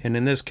 Right. And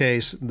in this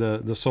case,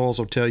 the soils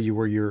will tell you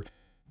where your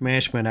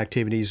management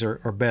activities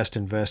are best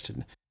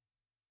invested.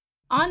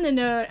 On the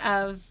note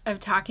of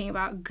talking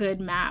about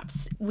good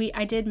maps,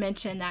 I did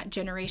mention that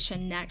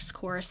Generation Next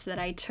course that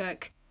I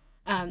took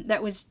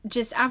that was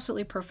just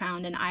absolutely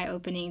profound and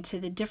eye-opening to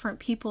the different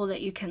people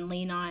that you can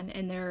lean on,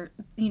 and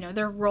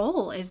their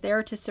role is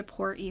there to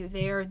support you.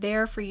 They're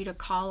there for you to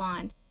call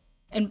on.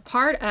 And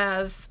part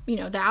of,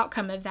 the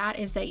outcome of that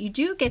is that you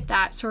do get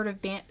that sort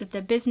of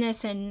the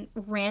business and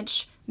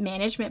ranch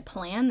management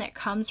plan that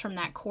comes from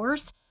that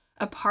course.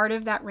 A part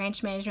of that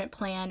ranch management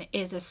plan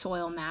is a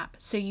soil map.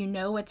 So you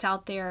know what's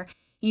out there.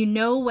 You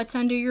know what's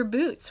under your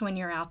boots when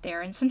you're out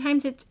there. And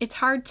sometimes it's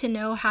hard to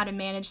know how to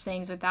manage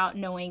things without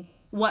knowing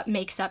what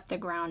makes up the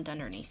ground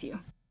underneath you.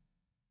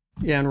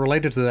 Yeah, and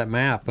related to that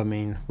map, I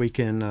mean, we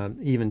can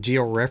even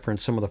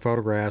geo-reference some of the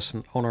photographs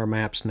on our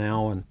maps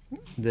now, and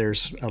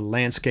there's a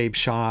landscape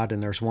shot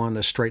and there's one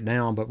that's straight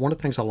down. But one of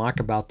the things I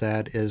like about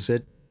that is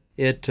it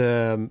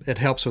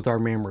helps with our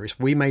memories.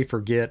 We may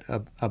forget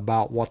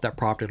about what that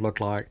property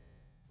looked like.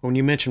 When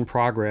you mention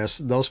progress,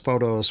 those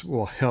photos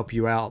will help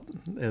you out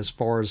as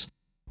far as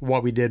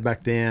what we did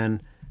back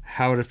then,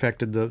 how it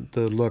affected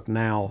the look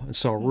now. And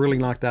so I really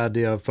like the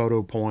idea of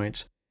photo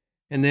points.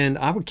 And then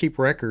I would keep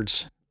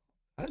records,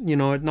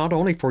 not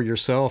only for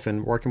yourself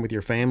and working with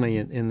your family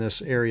in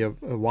this area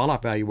of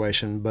wildlife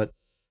valuation, but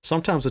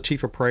sometimes the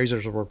chief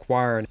appraisers will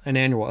require an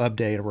annual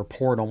update, a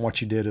report on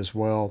what you did as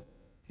well.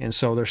 And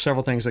so there's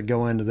several things that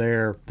go into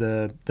there,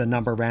 the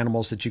number of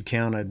animals that you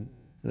counted,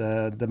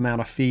 the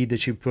amount of feed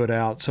that you put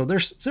out. So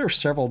there's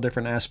several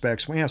different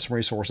aspects. We have some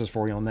resources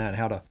for you on that,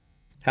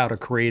 how to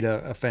create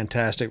a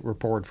fantastic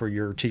report for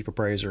your chief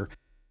appraiser.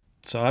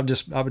 So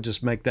I would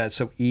just make that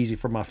so easy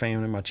for my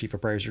family and my chief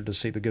appraiser to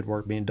see the good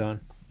work being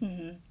done.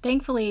 Mm-hmm.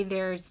 Thankfully,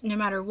 there's, no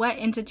matter what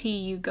entity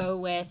you go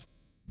with,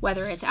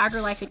 whether it's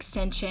AgriLife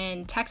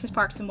Extension, Texas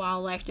Parks and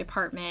Wildlife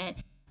Department,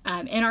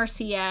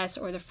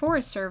 NRCS, or the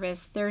Forest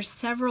Service, there's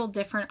several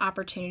different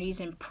opportunities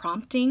and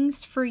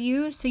promptings for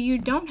you, so you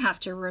don't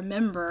have to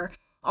remember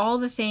all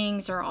the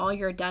things or all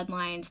your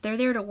deadlines. They're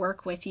there to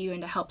work with you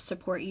and to help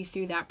support you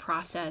through that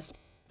process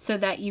so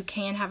that you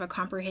can have a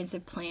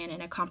comprehensive plan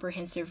and a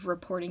comprehensive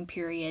reporting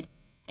period.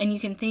 And you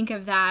can think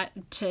of that,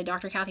 to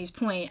Dr. Cathey's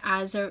point,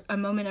 as a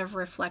moment of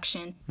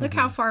reflection. Look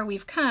how far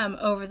we've come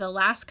over the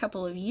last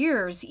couple of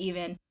years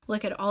even.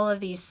 Look at all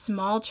of these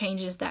small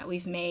changes that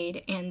we've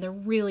made and the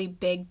really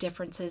big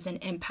differences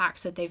and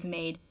impacts that they've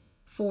made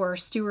for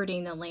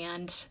stewarding the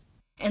land,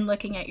 and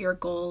looking at your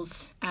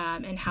goals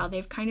and how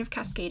they've kind of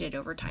cascaded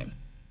over time.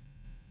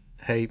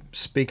 Hey,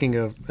 speaking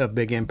of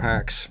big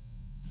impacts,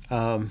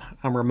 I'm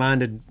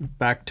reminded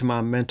back to my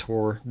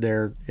mentor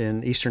there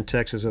in Eastern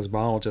Texas as a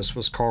biologist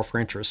was Carl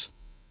Frentress.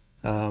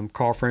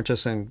 Carl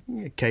Frentress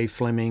and Kay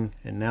Fleming,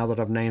 and now that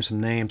I've named some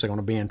names, I'm going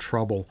to be in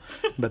trouble.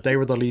 But they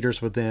were the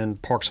leaders within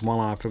Parks and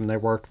Wildlife, and they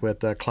worked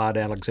with Clyde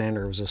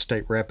Alexander, who was a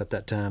state rep at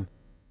that time.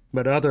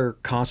 But other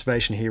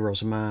conservation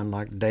heroes of mine,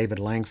 like David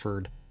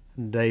Langford.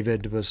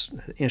 David was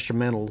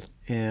instrumental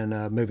in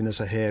moving this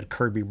ahead.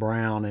 Kirby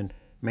Brown, and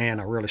man,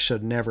 I really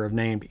should never have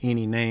named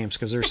any names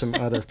because there's some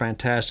other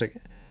fantastic,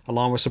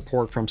 along with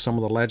support from some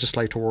of the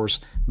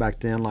legislators back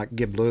then, like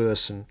Gib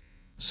Lewis, and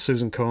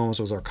Susan Combs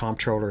was our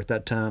comptroller at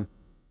that time.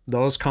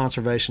 Those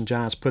conservation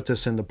giants put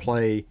this into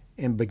play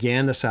and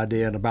began this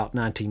idea in about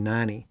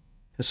 1990.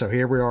 And so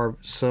here we are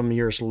some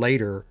years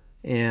later,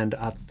 and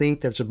I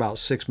think there's about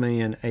 6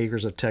 million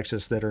acres of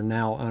Texas that are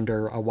now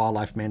under a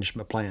wildlife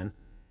management plan.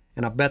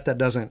 And I bet that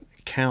doesn't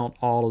count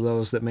all of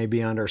those that may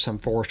be under some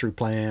forestry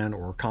plan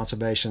or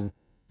conservation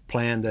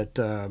plan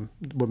that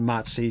we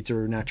might see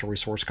through Natural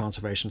Resource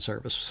Conservation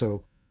Service.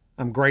 So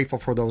I'm grateful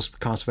for those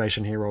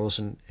conservation heroes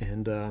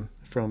and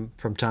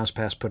from times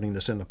past putting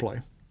this into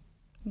play.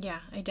 Yeah,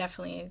 I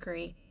definitely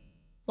agree.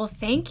 Well,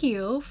 thank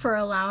you for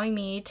allowing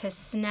me to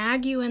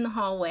snag you in the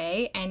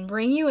hallway and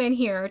bring you in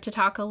here to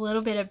talk a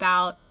little bit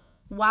about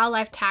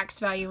wildlife tax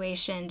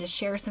valuation, to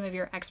share some of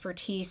your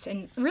expertise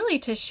and really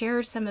to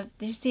share some of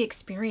just the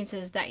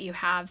experiences that you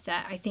have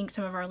that I think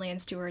some of our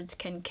land stewards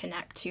can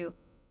connect to.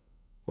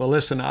 Well,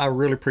 listen, I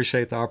really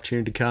appreciate the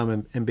opportunity to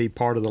come and be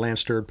part of the Land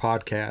Steward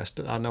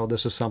podcast. I know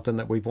this is something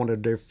that we've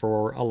wanted to do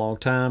for a long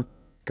time.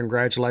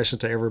 Congratulations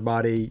to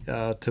everybody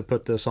to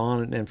put this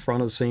on in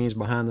front of the scenes,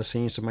 behind the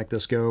scenes to make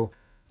this go.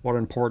 What an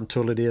important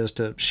tool it is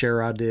to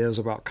share ideas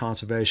about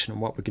conservation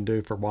and what we can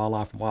do for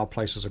wildlife and wild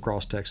places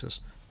across Texas.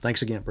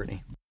 Thanks again,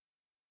 Brittany.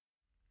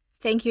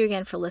 Thank you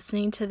again for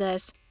listening to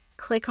this.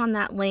 Click on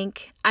that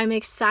link. I'm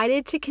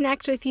excited to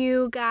connect with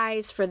you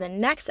guys for the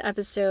next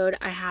episode.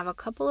 I have a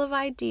couple of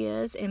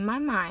ideas in my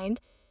mind.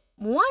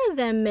 One of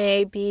them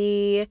may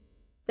be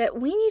that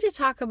we need to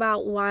talk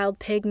about wild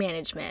pig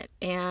management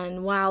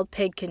and wild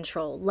pig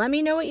control. Let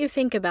me know what you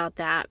think about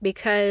that,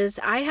 because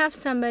I have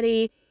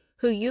somebody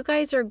who you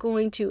guys are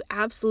going to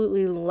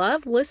absolutely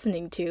love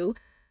listening to,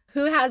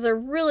 who has a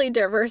really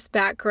diverse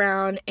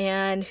background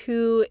and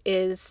who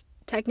is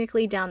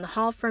technically down the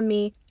hall from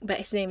me, but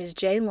his name is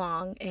Jay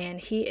Long,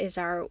 and he is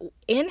our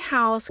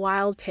in-house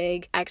wild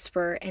pig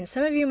expert. And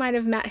some of you might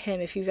have met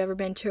him if you've ever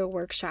been to a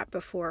workshop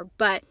before,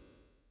 but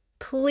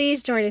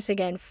please join us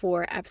again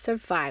for episode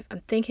 5.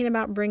 I'm thinking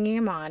about bringing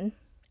him on,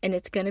 and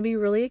it's going to be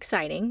really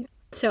exciting.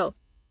 So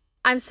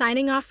I'm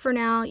signing off for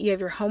now. You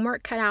have your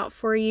homework cut out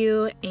for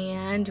you,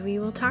 and we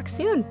will talk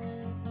soon.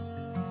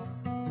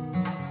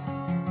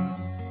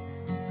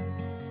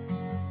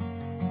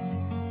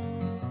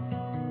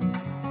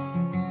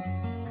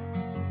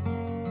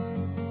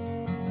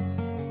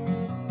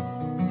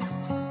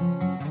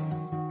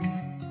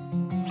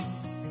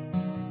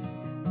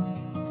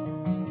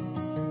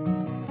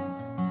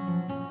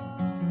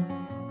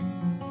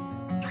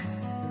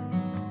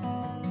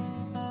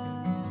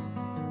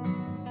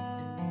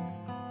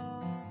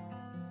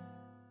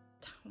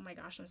 Oh my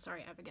gosh, I'm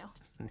sorry, Abigail.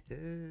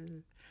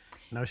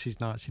 No, she's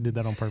not. She did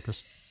that on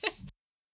purpose.